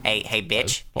 Hey,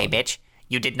 bitch. Hey, bitch.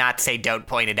 You did not say don't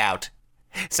point it out.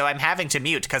 So I'm having to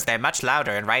mute because they're much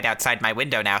louder and right outside my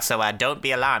window now, so don't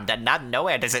be alarmed. And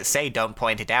nowhere does it say don't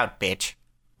point it out, bitch.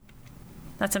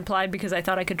 That's implied because I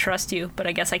thought I could trust you, but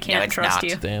I guess I can't trust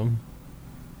you. Damn.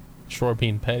 Sure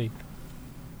being petty.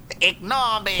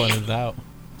 Ignore me. Pointed it out.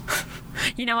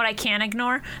 You know what I can't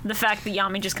ignore? The fact that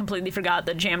Yami just completely forgot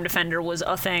that Jam Defender was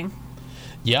a thing.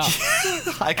 Yeah. I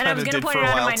And I kind was of going to did point for it a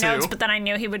out in while my too. notes, but then I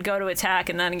knew he would go to attack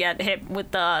and then get hit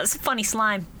with the funny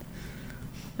slime.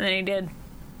 And then he did.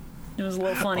 It was a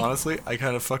little funny. Honestly, I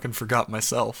kind of fucking forgot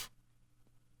myself.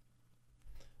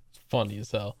 It's funny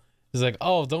as hell. He's like,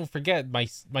 oh, don't forget, my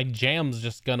jam's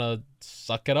just gonna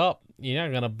suck it up. You're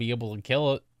not gonna be able to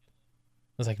kill it.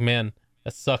 I was like, man,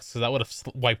 that sucks, because that would have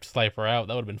wiped Slifer out.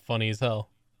 That would have been funny as hell.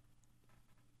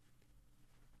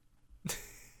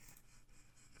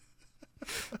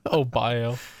 Oh,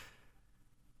 bio. It's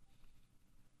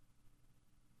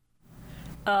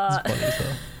funny as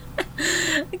hell.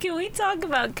 Can we talk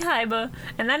about Kaiba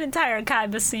and that entire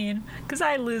Kaiba scene? Because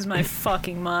I lose my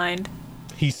fucking mind.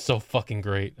 He's so fucking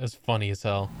great. It's funny as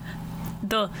hell.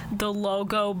 The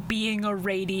logo being a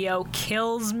radio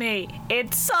kills me.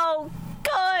 It's so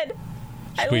good.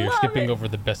 But you're love skipping it. over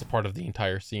the best part of the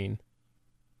entire scene.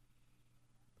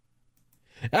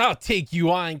 I'll take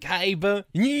you on, Kaiba.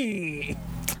 Yeah.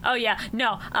 Oh yeah,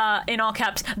 no, in all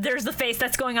caps, there's the face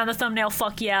that's going on the thumbnail,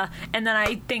 fuck yeah. And then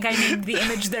I think I named the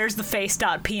image, there's the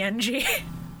face.png.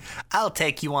 I'll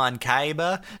take you on,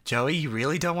 Kaiba. Joey, you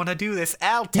really don't want to do this.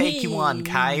 I'll take you on,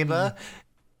 Kaiba.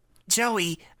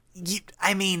 Joey,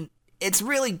 it's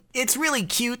really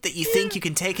cute that you think you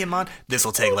can take him on.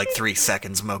 This'll take like 3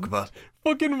 seconds, Mokuba.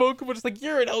 Fucking Mokuba just like,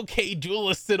 you're an okay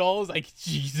duelist and all. I was like,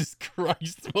 Jesus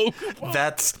Christ, Mokuba.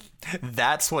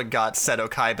 That's what got Seto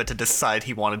Kaiba to decide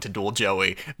he wanted to duel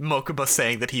Joey. Mokuba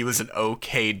saying that he was an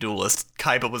okay duelist.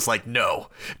 Kaiba was like, no,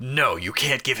 you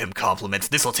can't give him compliments.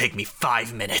 This'll take me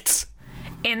 5 minutes.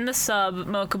 In the sub,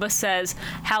 Mokuba says,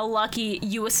 how lucky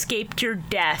you escaped your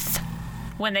death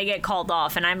when they get called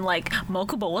off. And I'm like,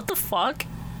 Mokuba, what the fuck?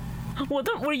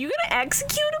 Were you gonna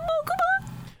execute him, Mokuba?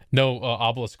 No,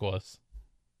 Obelisk was.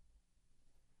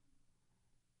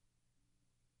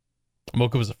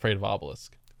 Mokuba was afraid of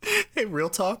Obelisk. Hey, real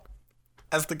talk.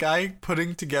 As the guy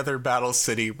putting together Battle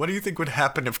City, what do you think would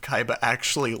happen if Kaiba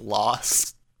actually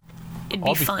lost? It'd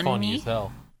I'll be be funny funny. as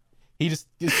hell. He just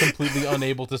is completely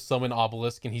unable to summon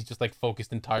Obelisk, and he's just like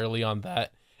focused entirely on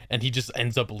that, and he just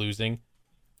ends up losing.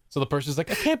 So the person's like,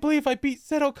 I can't believe I beat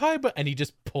Seto Kaiba, and he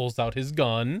just pulls out his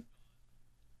gun.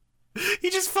 He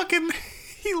just fucking...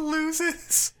 he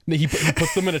loses. He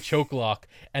puts them in a choke lock,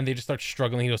 and they just start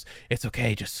struggling. He goes, it's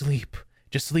okay, just sleep.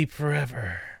 Just sleep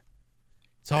forever.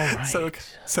 It's all right.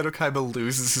 Seto Kaiba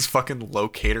loses his fucking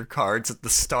locator cards at the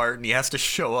start, and he has to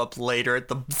show up later at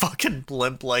the fucking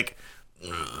blimp like...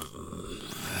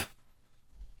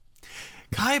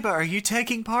 Kaiba, are you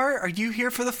taking part? Are you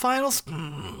here for the finals?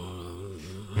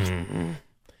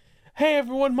 Hey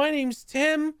everyone, my name's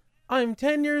Tim. I'm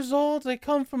 10 years old. I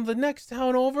come from the next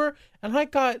town over, and I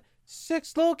got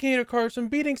 6 locator cards from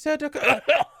beating Seto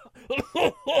Kaiba.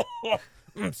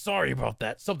 I'm sorry about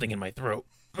that. Something in my throat.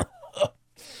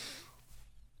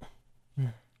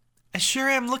 I sure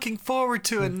am looking forward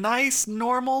to a nice,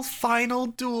 normal final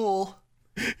duel.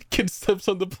 Kid steps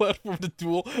on the platform to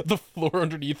duel. The floor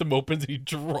underneath him opens and he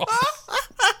drops.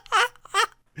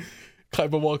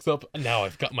 Kaiba walks up. Now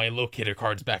I've got my locator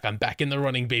cards back. I'm back in the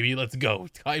running, baby. Let's go.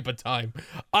 Kaiba time.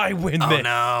 I win this. Oh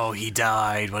no, he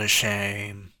died. What a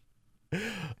shame.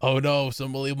 Oh no,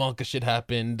 some Willy Wonka shit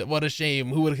happened. What a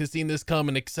shame. Who would have seen this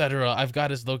coming, etc. I've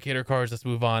got his locator cards. Let's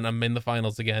move on. I'm in the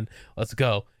finals again. Let's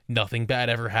go. Nothing bad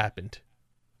ever happened.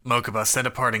 Mokuba, send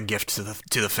a parting gift to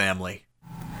the family.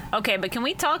 Okay, but can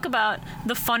we talk about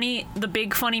the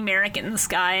big funny Merrick in the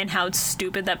sky and how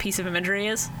stupid that piece of imagery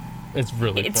is? It's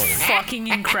really It's funny. fucking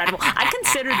incredible. I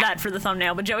considered that for the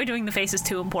thumbnail, but Joey doing the face is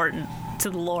too important to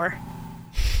the lore.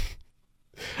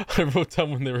 I wrote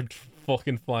down when they were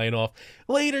fucking flying off.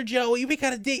 Later, Joey, we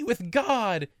got a date with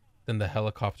God. Then the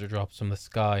helicopter drops from the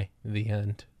sky. The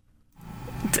end.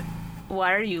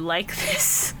 Why are you like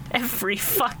this every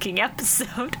fucking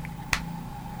episode?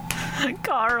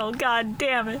 Carl, god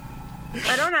damn it.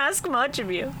 I don't ask much of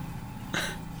you.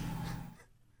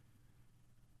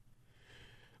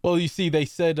 Well, you see, they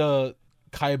said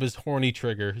Kaiba's horny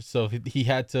trigger, so they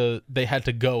had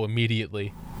to go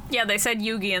immediately. Yeah, they said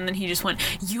Yugi, and then he just went,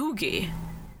 Yugi?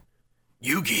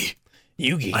 Yugi,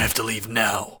 I have to leave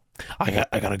now. I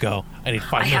gotta go. I need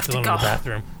 5 minutes alone in the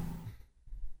bathroom.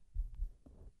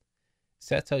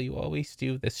 Seto, you always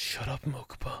do this. Shut up,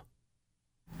 Mokuba.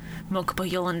 Mokuba,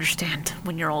 you'll understand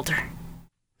when you're older.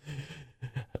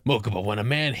 Mokuba, when a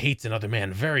man hates another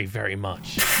man very, very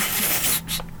much.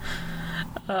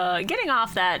 Getting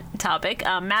off that topic,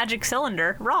 Magic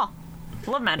Cylinder, Raw.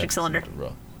 Love Magic Cylinder.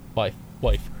 Raw.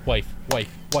 Wife.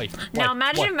 Now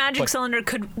imagine if Magic Cylinder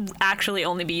could actually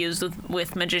only be used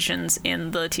with magicians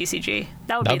in the TCG.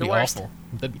 That'd be the worst. Awful.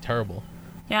 That'd be terrible.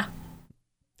 Yeah.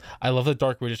 I love that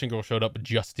Dark Magician Girl showed up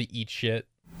just to eat shit.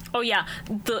 Oh yeah,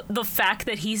 the fact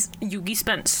that Yugi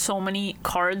spent so many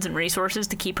cards and resources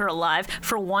to keep her alive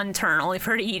for one turn, only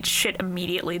for her to eat shit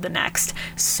immediately the next.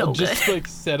 So good. Just like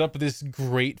set up this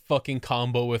great fucking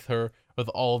combo with her with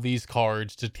all these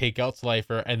cards to take out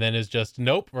Slifer, and then is just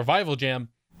nope, revival jam.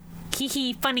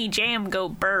 Hee funny jam go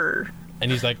burr.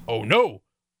 And he's like, oh no,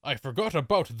 I forgot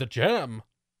about the jam.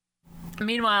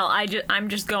 Meanwhile, I'm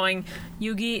just going,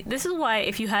 Yugi, this is why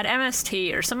if you had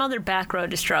MST or some other back row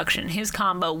destruction, his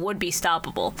combo would be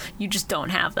stoppable. You just don't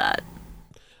have that.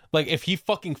 Like, if he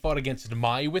fucking fought against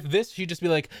Mai with this, she'd just be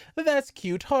like, that's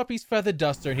cute, Harpy's Feather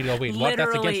Duster. And he'd go, wait, what?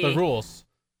 That's against the rules.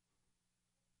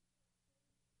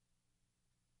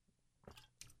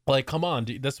 Like, come on,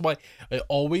 dude. That's why I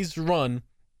always run.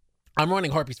 I'm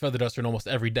running Harpy's Feather Duster in almost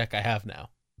every deck I have now.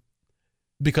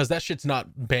 Because that shit's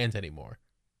not banned anymore.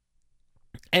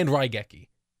 And Raigeki,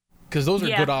 because those are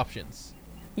good options.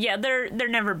 Yeah, they're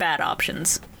never bad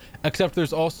options. Except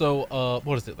there's also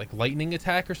what is it, like lightning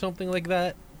attack or something like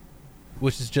that,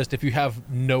 which is just if you have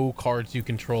no cards you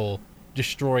control,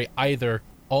 destroy either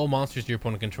all monsters your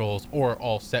opponent controls or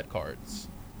all set cards.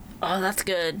 Oh, that's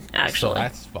good, actually. So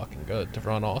that's fucking good to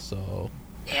run also.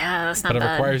 Yeah, that's not bad. But it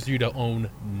bad. requires you to own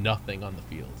nothing on the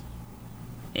field.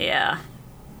 Yeah.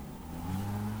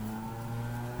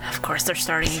 Of course they're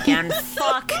starting again.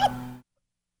 Fuck.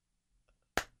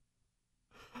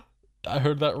 I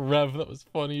heard that rev. That was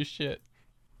funny as shit.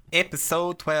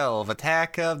 Episode 12,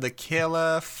 Attack of the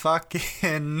Killer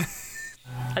fucking...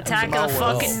 Attack of the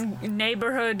fucking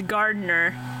neighborhood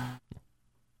gardener.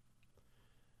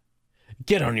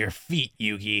 Get on your feet,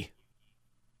 Yugi.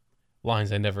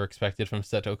 Lines I never expected from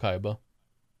Seto Kaiba.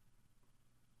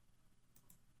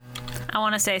 I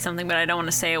want to say something, but I don't want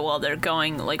to say it while they're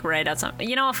going, like, right outside.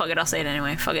 You know what? Fuck it. I'll say it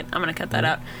anyway. Fuck it. I'm going to cut that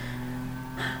out.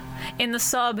 In the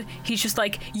sub, he's just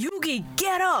like, Yugi,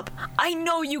 get up! I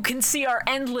know you can see our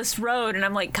endless road. And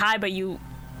I'm like, Kaiba, you...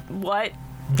 What?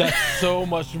 That's so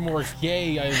much more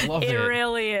gay. I love it. It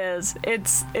really is.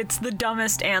 It's the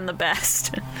dumbest and the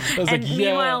best. I was and like, yeah.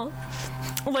 meanwhile...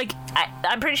 Like,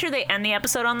 I'm pretty sure they end the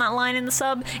episode on that line in the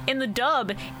sub. In the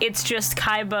dub, it's just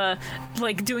Kaiba,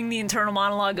 like, doing the internal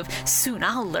monologue of, soon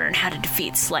I'll learn how to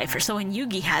defeat Slifer, so when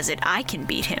Yugi has it, I can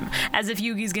beat him. As if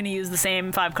Yugi's gonna use the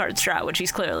same 5-card strat, which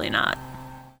he's clearly not.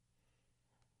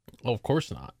 Oh, of course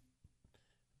not.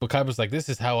 But Kaiba's like, this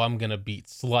is how I'm gonna beat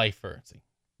Slifer. It's like,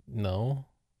 no.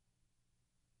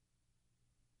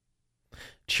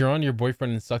 Cheer on your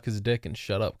boyfriend and suck his dick and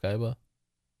shut up, Kaiba.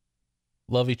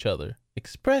 Love each other.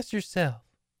 Express yourself.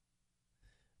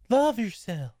 Love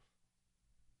yourself.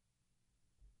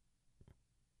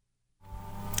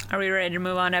 Are we ready to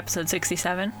move on to episode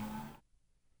 67?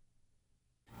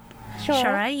 Sure.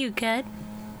 Are you good?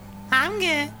 I'm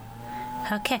good.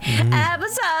 Okay.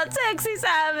 Episode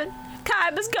 67.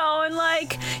 Kaiba's going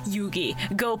like,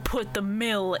 Yugi, go put the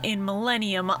mill in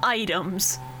Millennium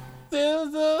items.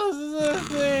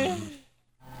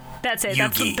 That's it.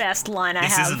 That's the Yugi, best line I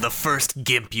This have. isn't the first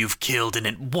gimp you've killed, and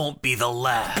it won't be the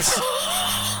last.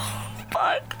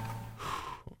 Fuck.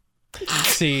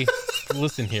 See,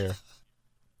 listen here.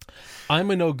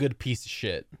 I'm a no good piece of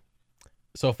shit.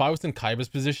 So if I was in Kaiba's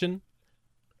position,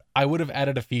 I would have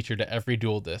added a feature to every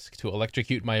duel disc to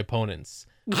electrocute my opponents,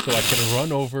 so I could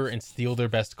run over and steal their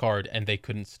best card, and they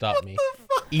couldn't stop me.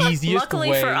 Easiest Luckily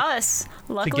way for us,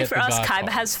 get the God Kaiba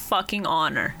cards. has fucking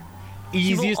honor.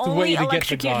 Easiest he will way only to get the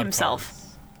electrocute God himself.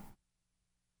 cards.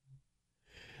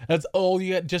 That's all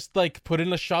you get. Just like put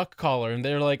in a shock collar, and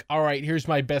they're like, "All right, here's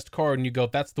my best card," and you go,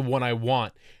 "That's the one I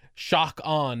want." Shock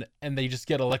on, and they just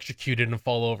get electrocuted and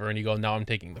fall over, and you go, "Now I'm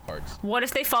taking the cards." What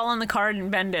if they fall on the card and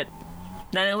bend it?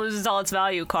 Then it loses all its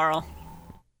value, Carl.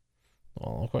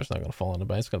 Well, of course, it's not gonna fall on the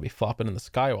bed. It's gonna be flopping in the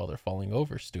sky while they're falling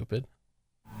over. Stupid.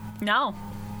 No.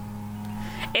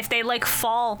 If they like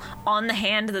fall on the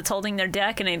hand that's holding their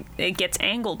deck and it gets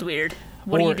angled weird,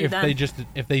 what do you do then?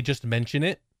 If they just mention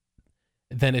it,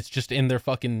 then it's just in their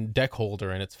fucking deck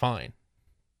holder and it's fine.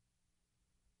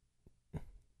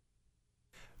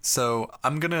 So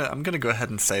I'm gonna go ahead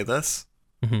and say this.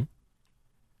 Mm-hmm.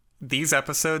 These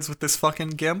episodes with this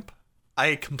fucking gimp,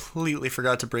 I completely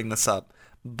forgot to bring this up,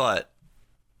 but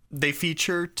they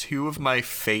feature two of my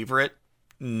favorite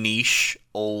niche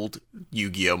old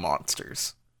Yu-Gi-Oh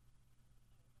monsters.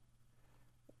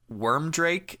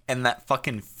 Wormdrake, and that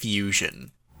fucking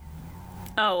fusion.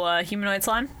 Oh, humanoid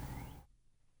slime?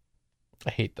 I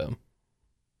hate them.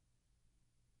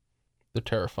 They're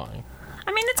terrifying.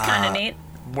 I mean, it's kind of neat.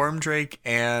 Wormdrake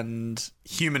and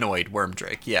humanoid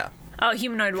Wormdrake, yeah. Oh,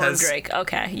 humanoid Wormdrake.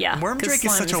 Okay, yeah. Wormdrake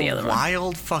is such a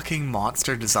wild fucking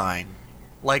monster design.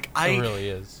 Like, It really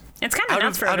is. It's kind of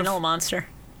nuts for a vanilla monster.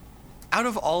 Out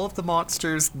of all of the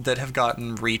monsters that have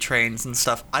gotten retrains and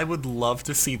stuff, I would love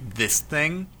to see this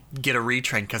thing get a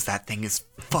retrain, because that thing is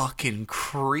fucking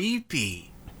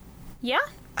creepy. Yeah?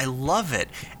 I love it.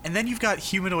 And then you've got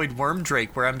humanoid Wormdrake,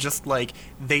 where I'm just like,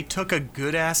 they took a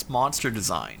good-ass monster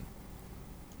design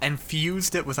and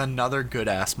fused it with another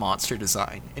good-ass monster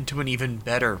design into an even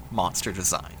better monster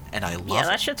design. And I love it. Yeah,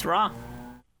 that shit's raw.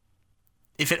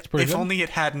 If only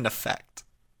it had an effect.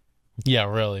 Yeah,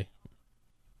 really.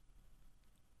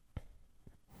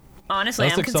 Honestly,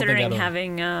 I'm like considering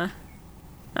having, Oh,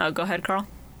 go ahead, Carl.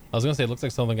 I was gonna say, it looks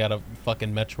like something out of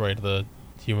fucking Metroid, the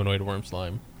humanoid worm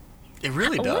slime. It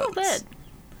really does. A little bit.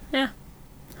 Yeah.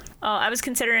 Oh, I was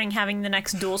considering having the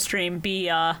next dual stream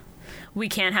be, we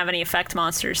can't have any effect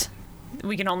monsters.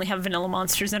 We can only have vanilla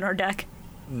monsters in our deck.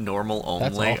 Normal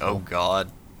only? Oh,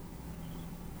 God.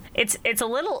 It's a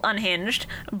little unhinged,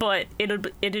 but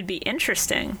it'd be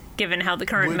interesting, given how the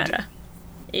current meta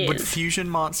is. Would fusion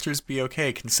monsters be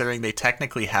okay, considering they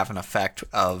technically have an effect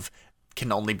of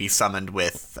can only be summoned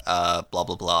with blah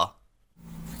blah blah?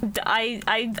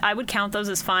 I would count those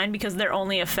as fine, because their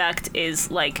only effect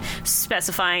is like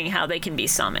specifying how they can be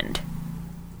summoned.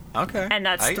 Okay. And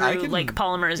that's through like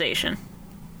polymerization.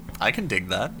 I can dig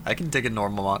that. I can dig a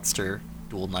normal monster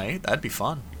dual knight. That'd be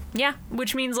fun. Yeah,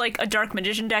 which means like a Dark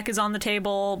Magician deck is on the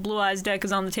table, Blue Eyes deck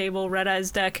is on the table, Red Eyes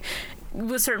deck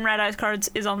with certain Red Eyes cards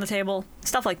is on the table,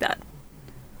 stuff like that.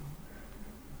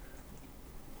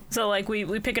 So like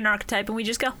we pick an archetype and we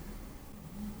just go.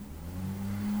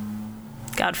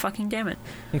 God fucking damn it.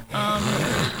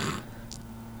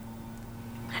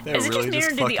 Is it just me,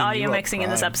 or did the audio mixing in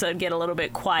this episode get a little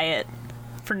bit quiet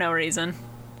for no reason?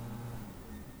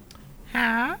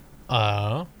 Because,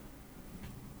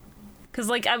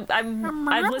 like, I've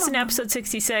listened to episode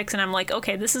 66, and I'm like,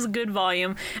 okay, this is a good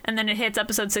volume. And then it hits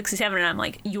episode 67, and I'm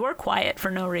like, you're quiet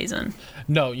for no reason.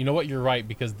 No, you know what? You're right,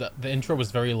 because the intro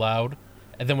was very loud.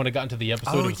 And then when it got into the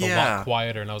episode, it was a lot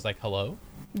quieter, and I was like, hello?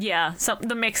 Yeah, so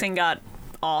the mixing got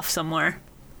off somewhere.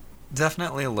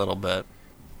 Definitely a little bit.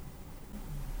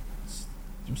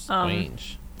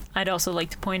 Strange. I'd also like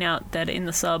to point out that in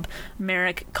the sub,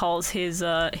 Merrick calls his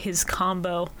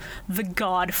combo the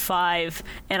God 5,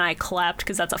 and I clapped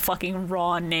because that's a fucking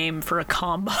raw name for a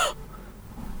combo.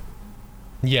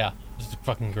 Yeah, it's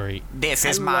fucking great. This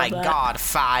is my God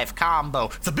 5 combo.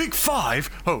 The big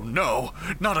 5? Oh no,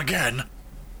 not again.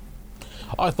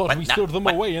 I thought we stored them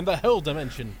away in the hell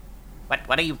dimension.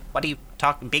 What are you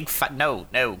talking?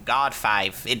 No, God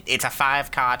 5. It's a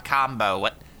 5-card combo.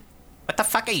 What the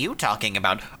fuck are you talking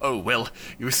about? Oh, well,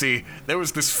 you see, there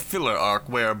was this filler arc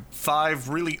where 5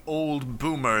 really old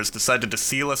boomers decided to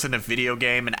seal us in a video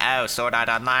game and Sword Art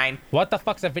Online? What the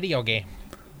fuck's a video game?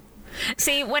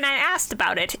 See, when I asked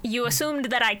about it, you assumed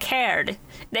that I cared.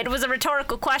 That was a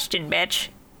rhetorical question, bitch.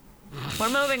 We're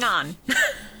moving on.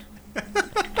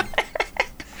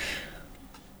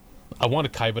 I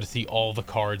wanted Kaiba to see all the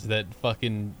cards that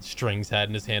fucking Strings had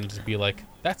in his hand and just be like,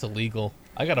 that's illegal.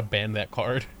 I gotta ban that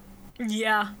card.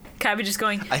 Yeah. Kaiba just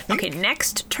going, okay,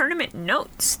 next tournament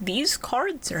notes. These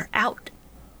cards are out.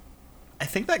 I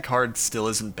think that card still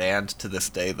isn't banned to this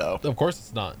day, though. Of course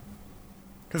it's not.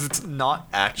 Because it's not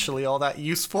actually all that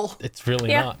useful. It's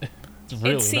really not. It's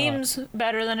really it seems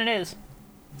better than it is.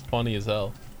 It's funny as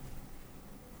hell.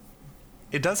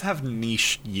 It does have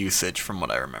niche usage from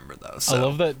what I remember, though. So, I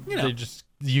love that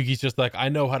Yugi's just like, I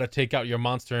know how to take out your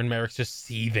monster, and Merrick's just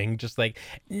seething, just like,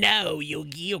 no,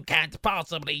 Yugi, you can't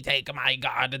possibly take my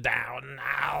god down.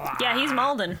 Yeah, he's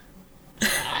Malden.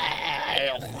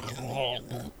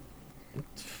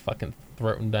 Fucking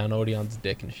throwing down Odeon's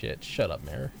dick and shit. Shut up,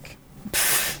 Merrick.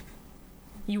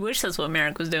 You wish that's what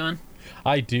Merrick was doing.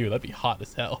 I do. That'd be hot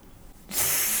as hell.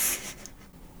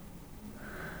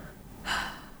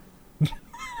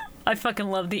 I fucking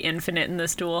love the infinite in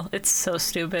this duel. It's so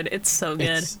stupid. It's so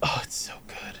good. It's so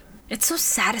good. It's so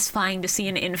satisfying to see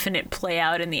an infinite play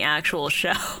out in the actual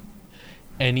show.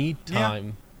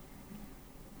 Anytime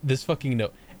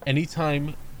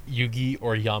anytime Yugi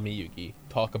or Yami Yugi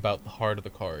talk about the heart of the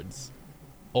cards,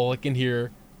 all I can hear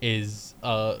is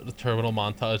the terminal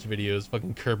montage videos,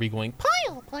 fucking Kirby going,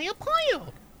 pile, pile,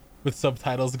 pile, with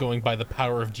subtitles going, by the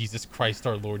power of Jesus Christ,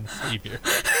 our Lord and Savior.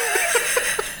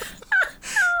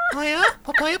 Papaya,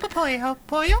 papaya, papaya,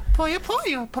 papaya, papaya,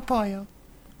 papaya, papaya.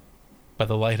 By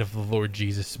the light of the Lord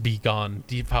Jesus, be gone,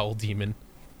 foul demon.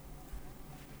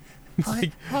 It's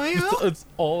like, it's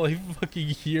all I fucking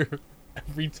hear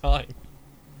every time.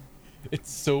 It's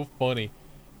so funny.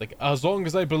 Like, as long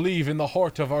as I believe in the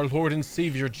heart of our Lord and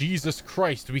Savior Jesus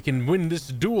Christ, we can win this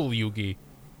duel, Yugi.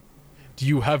 Do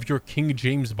you have your King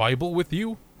James Bible with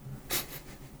you?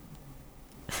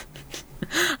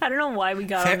 I don't know why we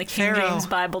got on the King Pharaoh. James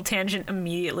Bible tangent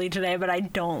immediately today, but I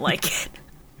don't like it.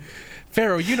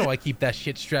 Pharaoh, you know I keep that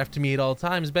shit strapped to me at all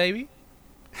times, baby.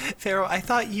 Pharaoh, I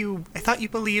thought you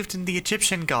believed in the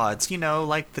Egyptian gods. You know,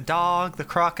 like the dog, the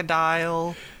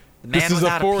crocodile, the man This is a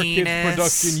without 4-kids penis.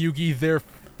 production, Yugi. They're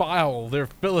foul. They're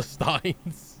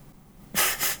Philistines.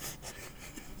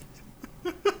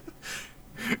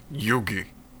 Yugi,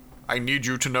 I need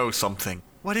you to know something.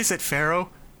 What is it,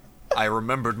 Pharaoh? I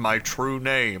remembered my true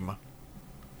name.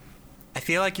 I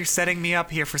feel like you're setting me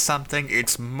up here for something.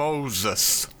 It's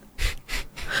Moses.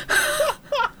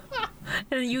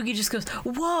 And Yugi just goes,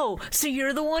 "Whoa, so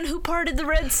you're the one who parted the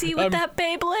Red Sea with that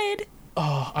Beyblade?"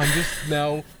 Oh, I'm just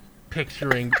now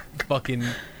picturing fucking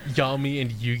Yami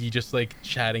and Yugi just like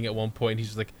chatting at one point. He's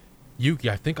just like, Yugi,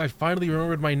 I think I finally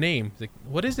remembered my name. He's like,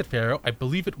 what is it, Pharaoh? I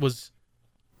believe it was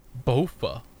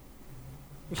Bofa.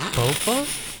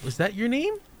 Bofa? Was that your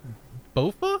name?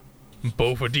 Bofa?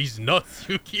 Bofa these nuts,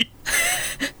 Yugi.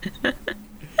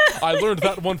 I learned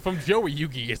that one from Joey,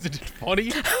 Yugi. Isn't it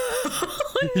funny?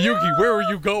 Yugi, where are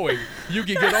you going?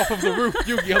 Yugi, get off of the roof.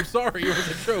 Yugi, I'm sorry. It was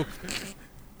a joke.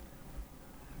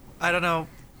 I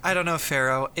don't know,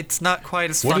 Pharaoh. It's not quite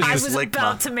as What funny I is as was Ligma.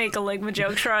 about to make a Ligma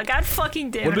joke, sure. God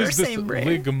fucking damn What it, our is this same brain.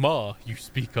 ligma you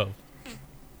speak of?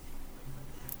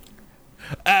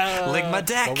 Ligma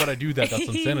deck. Why would I do that? That's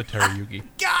unsanitary, Yugi.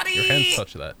 Got Your hands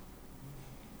touch that.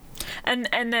 And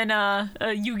then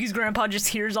Yugi's grandpa just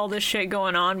hears all this shit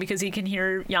going on because he can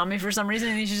hear Yami for some reason,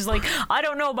 and he's just like, I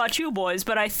don't know about you boys,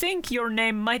 but I think your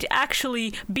name might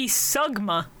actually be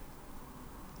Sugma.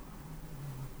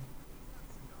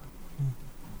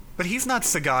 But he's not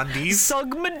Sagandis.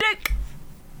 Sugma Dick!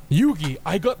 Yugi,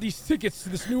 I got these tickets to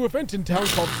this new event in town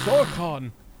called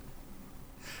SawCon.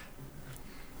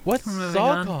 What's Moving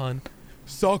on. SawCon?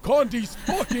 SawCon these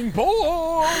fucking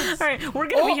boys! Alright, we're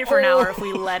gonna be here for an hour if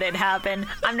we let it happen.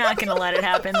 I'm not gonna let it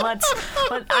happen.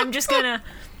 I'm just gonna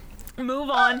move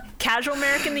on. Casual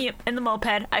American in the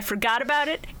moped. I forgot about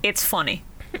it. It's funny.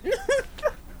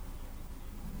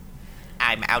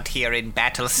 I'm out here in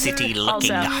Battle City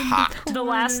looking Also, hot.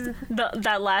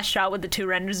 that last shot with the two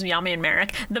renders of Yami and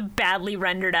Merrick, the badly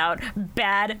rendered out,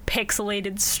 bad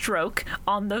pixelated stroke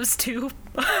on those two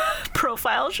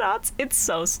profile shots. It's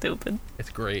so stupid. It's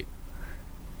great.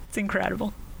 It's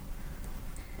incredible.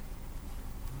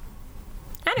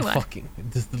 Anyway, Fucking,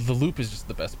 the loop is just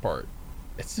the best part.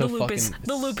 It's so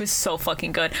the loop is so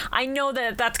fucking good. I know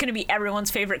that that's gonna be everyone's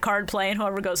favorite card play, and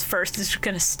whoever goes first is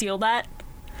gonna steal that.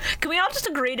 Can we all just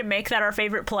agree to make that our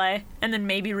favorite play, and then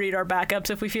maybe read our backups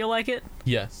if we feel like it?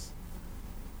 Yes.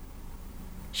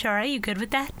 Sure, are you good with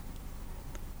that?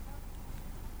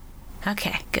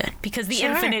 Okay, good. Because the Sure.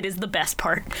 infinite is the best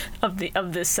part of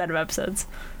this set of episodes.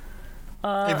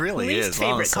 It really Least is,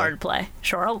 favorite honestly. card play.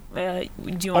 Sure. Do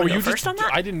you want to go first on that?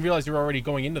 I didn't realize you were already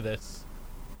going into this.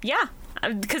 Yeah,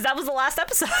 because that was the last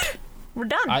episode. We're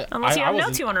done. Unless you have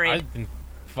notes you want to I read. didn't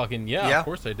fucking yeah, Yeah. of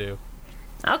course I do.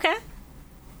 Okay.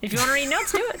 If you want to read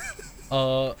notes, do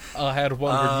it. I had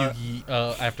one where Yugi,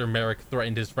 after Merrick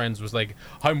threatened his friends, was like,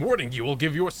 I'm warning you, I'll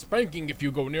give you a spanking if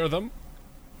you go near them.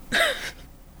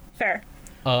 Fair.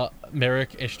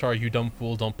 Merrick, Ishtar, you dumb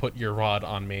fool, don't put your rod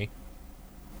on me.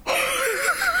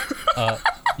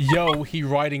 Yo, he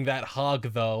riding that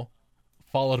hog, though.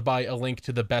 Followed by a link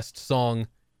to the best song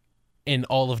in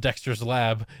all of Dexter's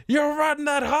Lab. You're riding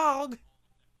that hog!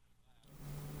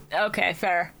 Okay,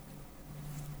 fair.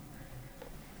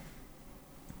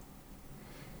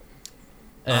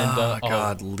 And, oh my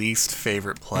god, least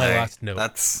favorite play. My last note.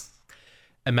 That's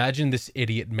Imagine this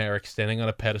idiot Merrick standing on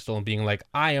a pedestal and being like,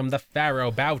 I am the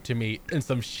Pharaoh, bow to me. And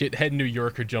some shithead New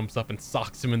Yorker jumps up and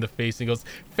socks him in the face and goes,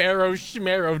 Pharaoh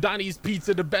Schmarrow, Donnie's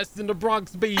Pizza, the best in the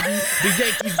Bronx, baby. The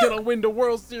Yankees gonna win the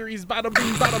World Series. Bada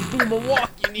boom, bada boom, I'm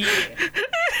walking here.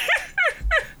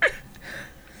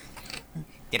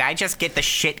 Did I just get the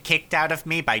shit kicked out of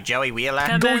me by Joey Wheeler?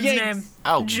 That man's Yanks. name.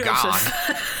 Oh,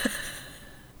 Joseph.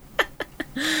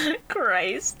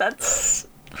 Christ, that's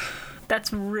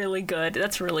really good.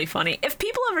 That's really funny. If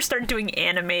people ever start doing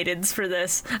animateds for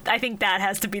this, I think that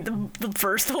has to be the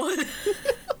first one.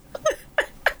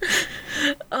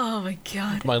 Oh my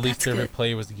god. My least that's favorite good.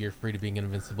 play was Gear Free to being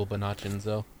invincible, but not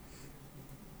Shinzo.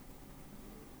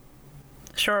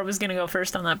 Shora was gonna go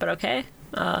first on that, but okay.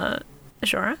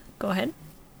 Shora, go ahead.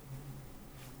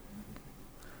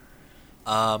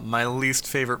 My least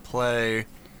favorite play...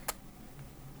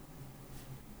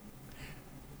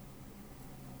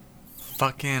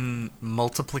 Fucking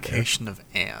multiplication of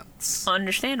ants.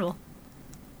 Understandable.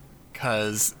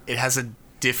 Because it has a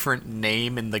different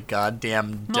name in the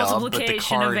goddamn dub, but the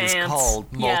Multiplication card of is ants. called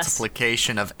Yes.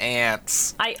 Multiplication of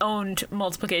Ants. I owned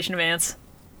multiplication of ants,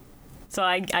 so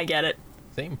I get it.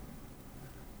 Same.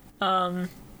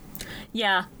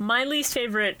 Yeah, my least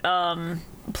favorite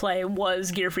play was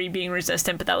Gear Free being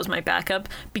resistant, but that was my backup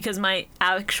because my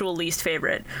actual least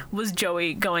favorite was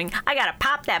Joey going, I gotta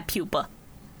pop that pupa.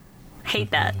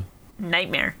 Hate that.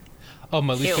 Nightmare. Oh,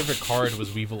 my least Ew. favorite card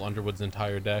was Weevil Underwood's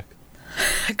entire deck.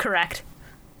 Correct.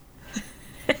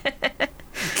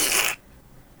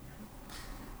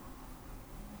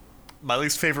 My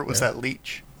least favorite was that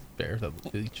leech. Bear,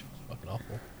 that leech was fucking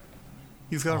awful.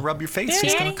 He's gonna rub your face.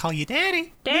 He's Daddy? gonna call you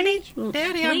Daddy. Daddy?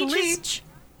 Daddy, I'm a Leeches? leech.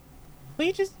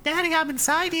 Leeches? Daddy, I'm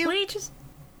inside you. Leeches.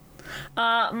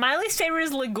 My least favorite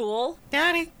is Leghoul.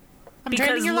 Daddy, I'm Because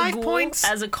draining your life Leghoul, points.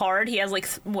 as a card, he has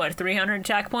 300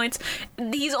 attack points.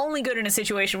 He's only good in a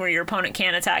situation where your opponent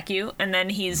can't attack you, and then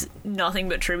he's nothing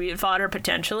but tribute fodder,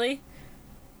 potentially.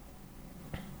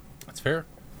 That's fair.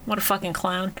 What a fucking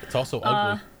clown. It's also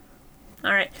ugly.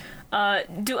 Alright.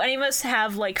 Do any of us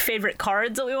have, favorite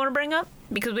cards that we want to bring up?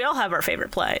 Because we all have our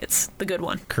favorite play. It's the good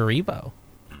one. Karibo.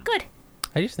 Good.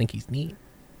 I just think he's neat.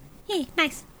 Hey,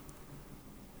 nice.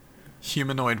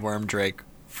 Humanoid worm drake.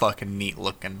 Fucking neat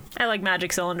looking. I like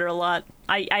Magic Cylinder a lot.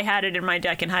 I had it in my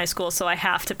deck in high school, so I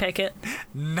have to pick it.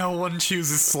 No one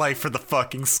chooses Slifer the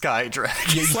fucking Sky Dragon.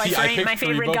 Slifer I ain't picked my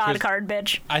favorite Karibo god 'cause card,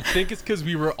 bitch. I think it's because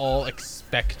we were all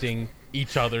expecting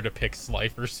each other to pick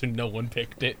Slifer, so no one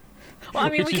picked it. Well, I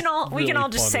mean, Which we is can all really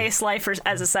just funny. say Slifer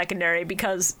as a secondary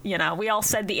because, we all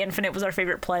said the Infinite was our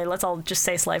favorite play. Let's all just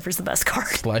say Slifer's the best card.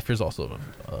 Slifer's also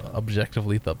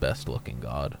objectively the best looking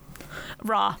god.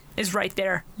 Ra is right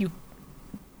there, you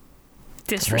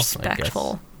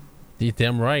disrespectful. You're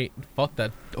damn right. Fuck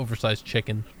that oversized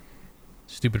chicken.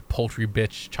 Stupid poultry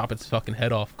bitch. Chop its fucking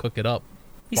head off. Cook it up.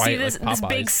 You Fry see it this like this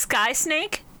big Popeyes. sky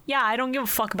snake? Yeah, I don't give a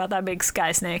fuck about that big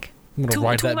sky snake. I'm gonna Two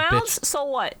ride that mouths? bitch. So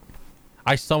what?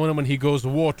 I summon him and he goes,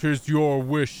 "What is your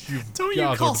wish? You've Don't you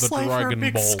gathered call the Slifer a Dragon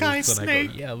big Balls." sky And I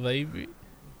snake? go, "Yeah, baby.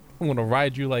 I'm gonna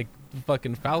ride you like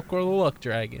fucking Falcor the Luck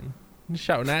Dragon, and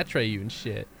shouting at you and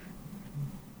shit."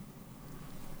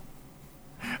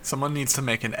 Someone needs to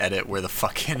make an edit where the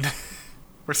fucking...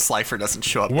 where Slifer doesn't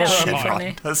show up. Where and am I?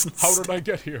 Shinron doesn't. How did I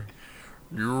get here?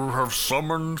 You have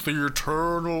summoned the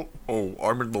Eternal... Oh,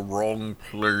 I'm in the wrong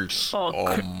place.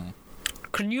 Oh,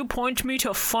 Can you point me to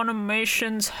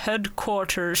Funimation's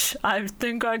headquarters? I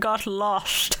think I got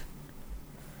lost.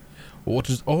 What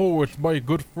is? Oh, it's my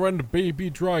good friend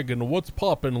Baby Dragon. What's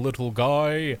poppin', little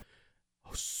guy?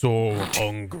 So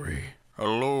hungry.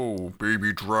 Hello,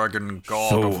 baby dragon god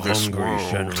So of this hungry, world.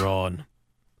 Shenron.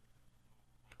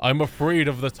 I'm afraid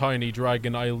of the tiny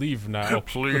dragon. I leave now.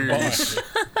 Please.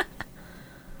 Goodbye.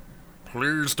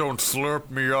 Please don't slurp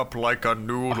me up like a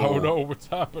noodle. Oh no, what's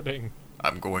happening?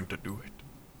 I'm going to do it.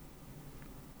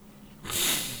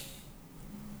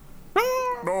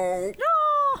 No.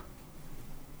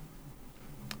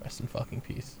 Rest in fucking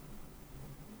peace.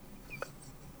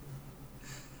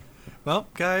 Well,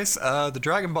 guys, the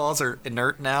Dragon Balls are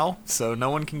inert now, so no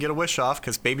one can get a wish off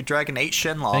because Baby Dragon ate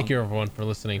Shenlong. Thank you everyone for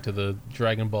listening to the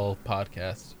Dragon Ball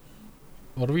podcast.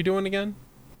 What are we doing again?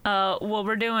 What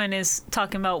we're doing is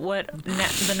talking about what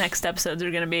the next episodes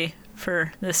are going to be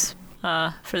for this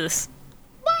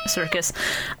circus.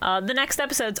 The next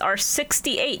episodes are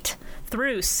 68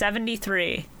 through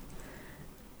 73.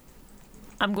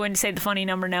 I'm going to say the funny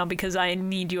number now because I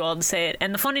need you all to say it.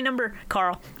 And the funny number,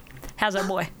 Carl, has our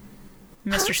boy,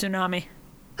 Mr. Tsunami.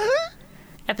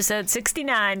 Episode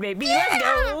 69, baby. Let's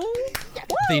go.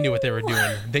 They knew what they were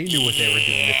doing. They knew what they were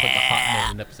doing. They put the hot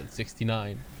man in episode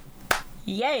 69.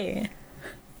 Yeah.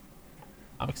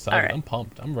 I'm excited. All right. I'm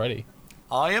pumped. I'm ready.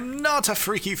 I am not a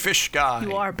freaky fish guy.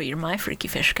 You are, but you're my freaky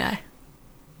fish guy.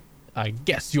 I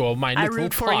guess you're my I little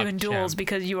root for you in pod duels champ.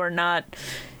 because you are not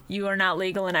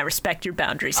legal, and I respect your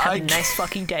boundaries. Have a nice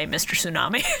fucking day, Mr.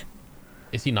 Tsunami.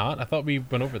 Is he not? I thought we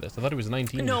went over this. I thought he was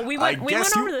 19. No, we I went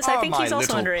guess over you this. are I think my he's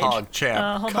also little underage. pog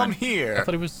champ. Hold Come on. I here.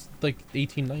 thought he was like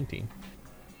 18, 19.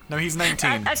 No, he's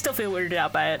 19. I still feel weirded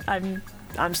out by it.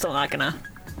 I'm still not gonna.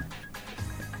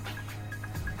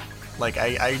 Like,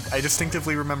 I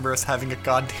distinctly remember us having a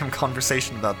goddamn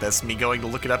conversation about this, me going to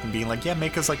look it up and being like, yeah,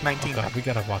 Mako's like 19. God, we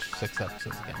gotta watch 6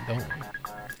 episodes again, don't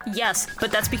we? Yes,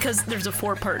 but that's because there's a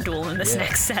 4-part duel in this Yeah.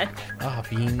 next set. Ah,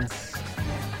 beans.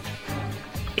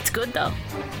 It's good though.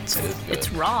 It is good.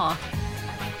 It's raw.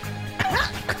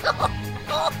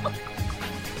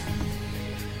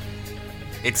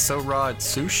 It's so raw,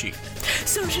 it's sushi.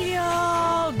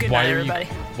 Sushi-o! Good night, everybody.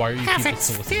 Why are you Cause people it's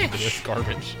still listening to fish. this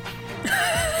garbage?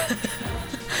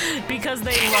 Because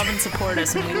they love and support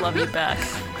us, and we love you back.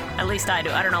 At least I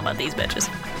do. I don't know about these bitches.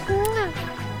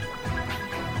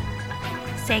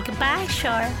 Say goodbye,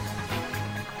 Shore.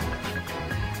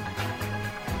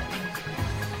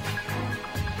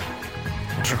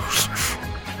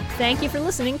 Thank you for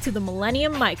listening to the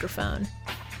Millennium Microphone.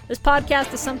 This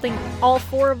podcast is something all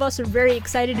four of us are very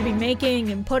excited to be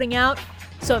making and putting out,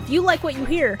 so if you like what you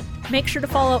hear, make sure to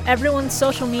follow everyone's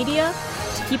social media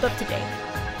to keep up to date.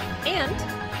 And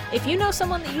if you know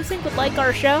someone that you think would like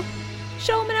our show,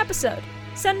 show them an episode.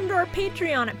 Send them to our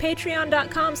Patreon at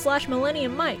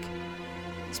patreon.com/millenniummike.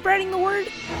 Spreading the word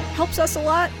helps us a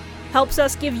lot, helps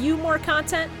us give you more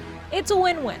content. It's a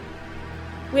win-win.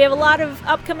 We have a lot of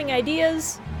upcoming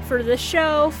ideas for this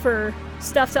show, for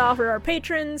stuff to offer our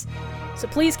patrons, so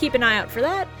please keep an eye out for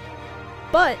that.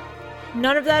 But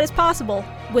none of that is possible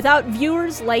without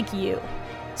viewers like you.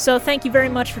 So thank you very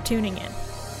much for tuning in.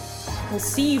 We'll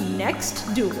see you next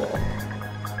duel.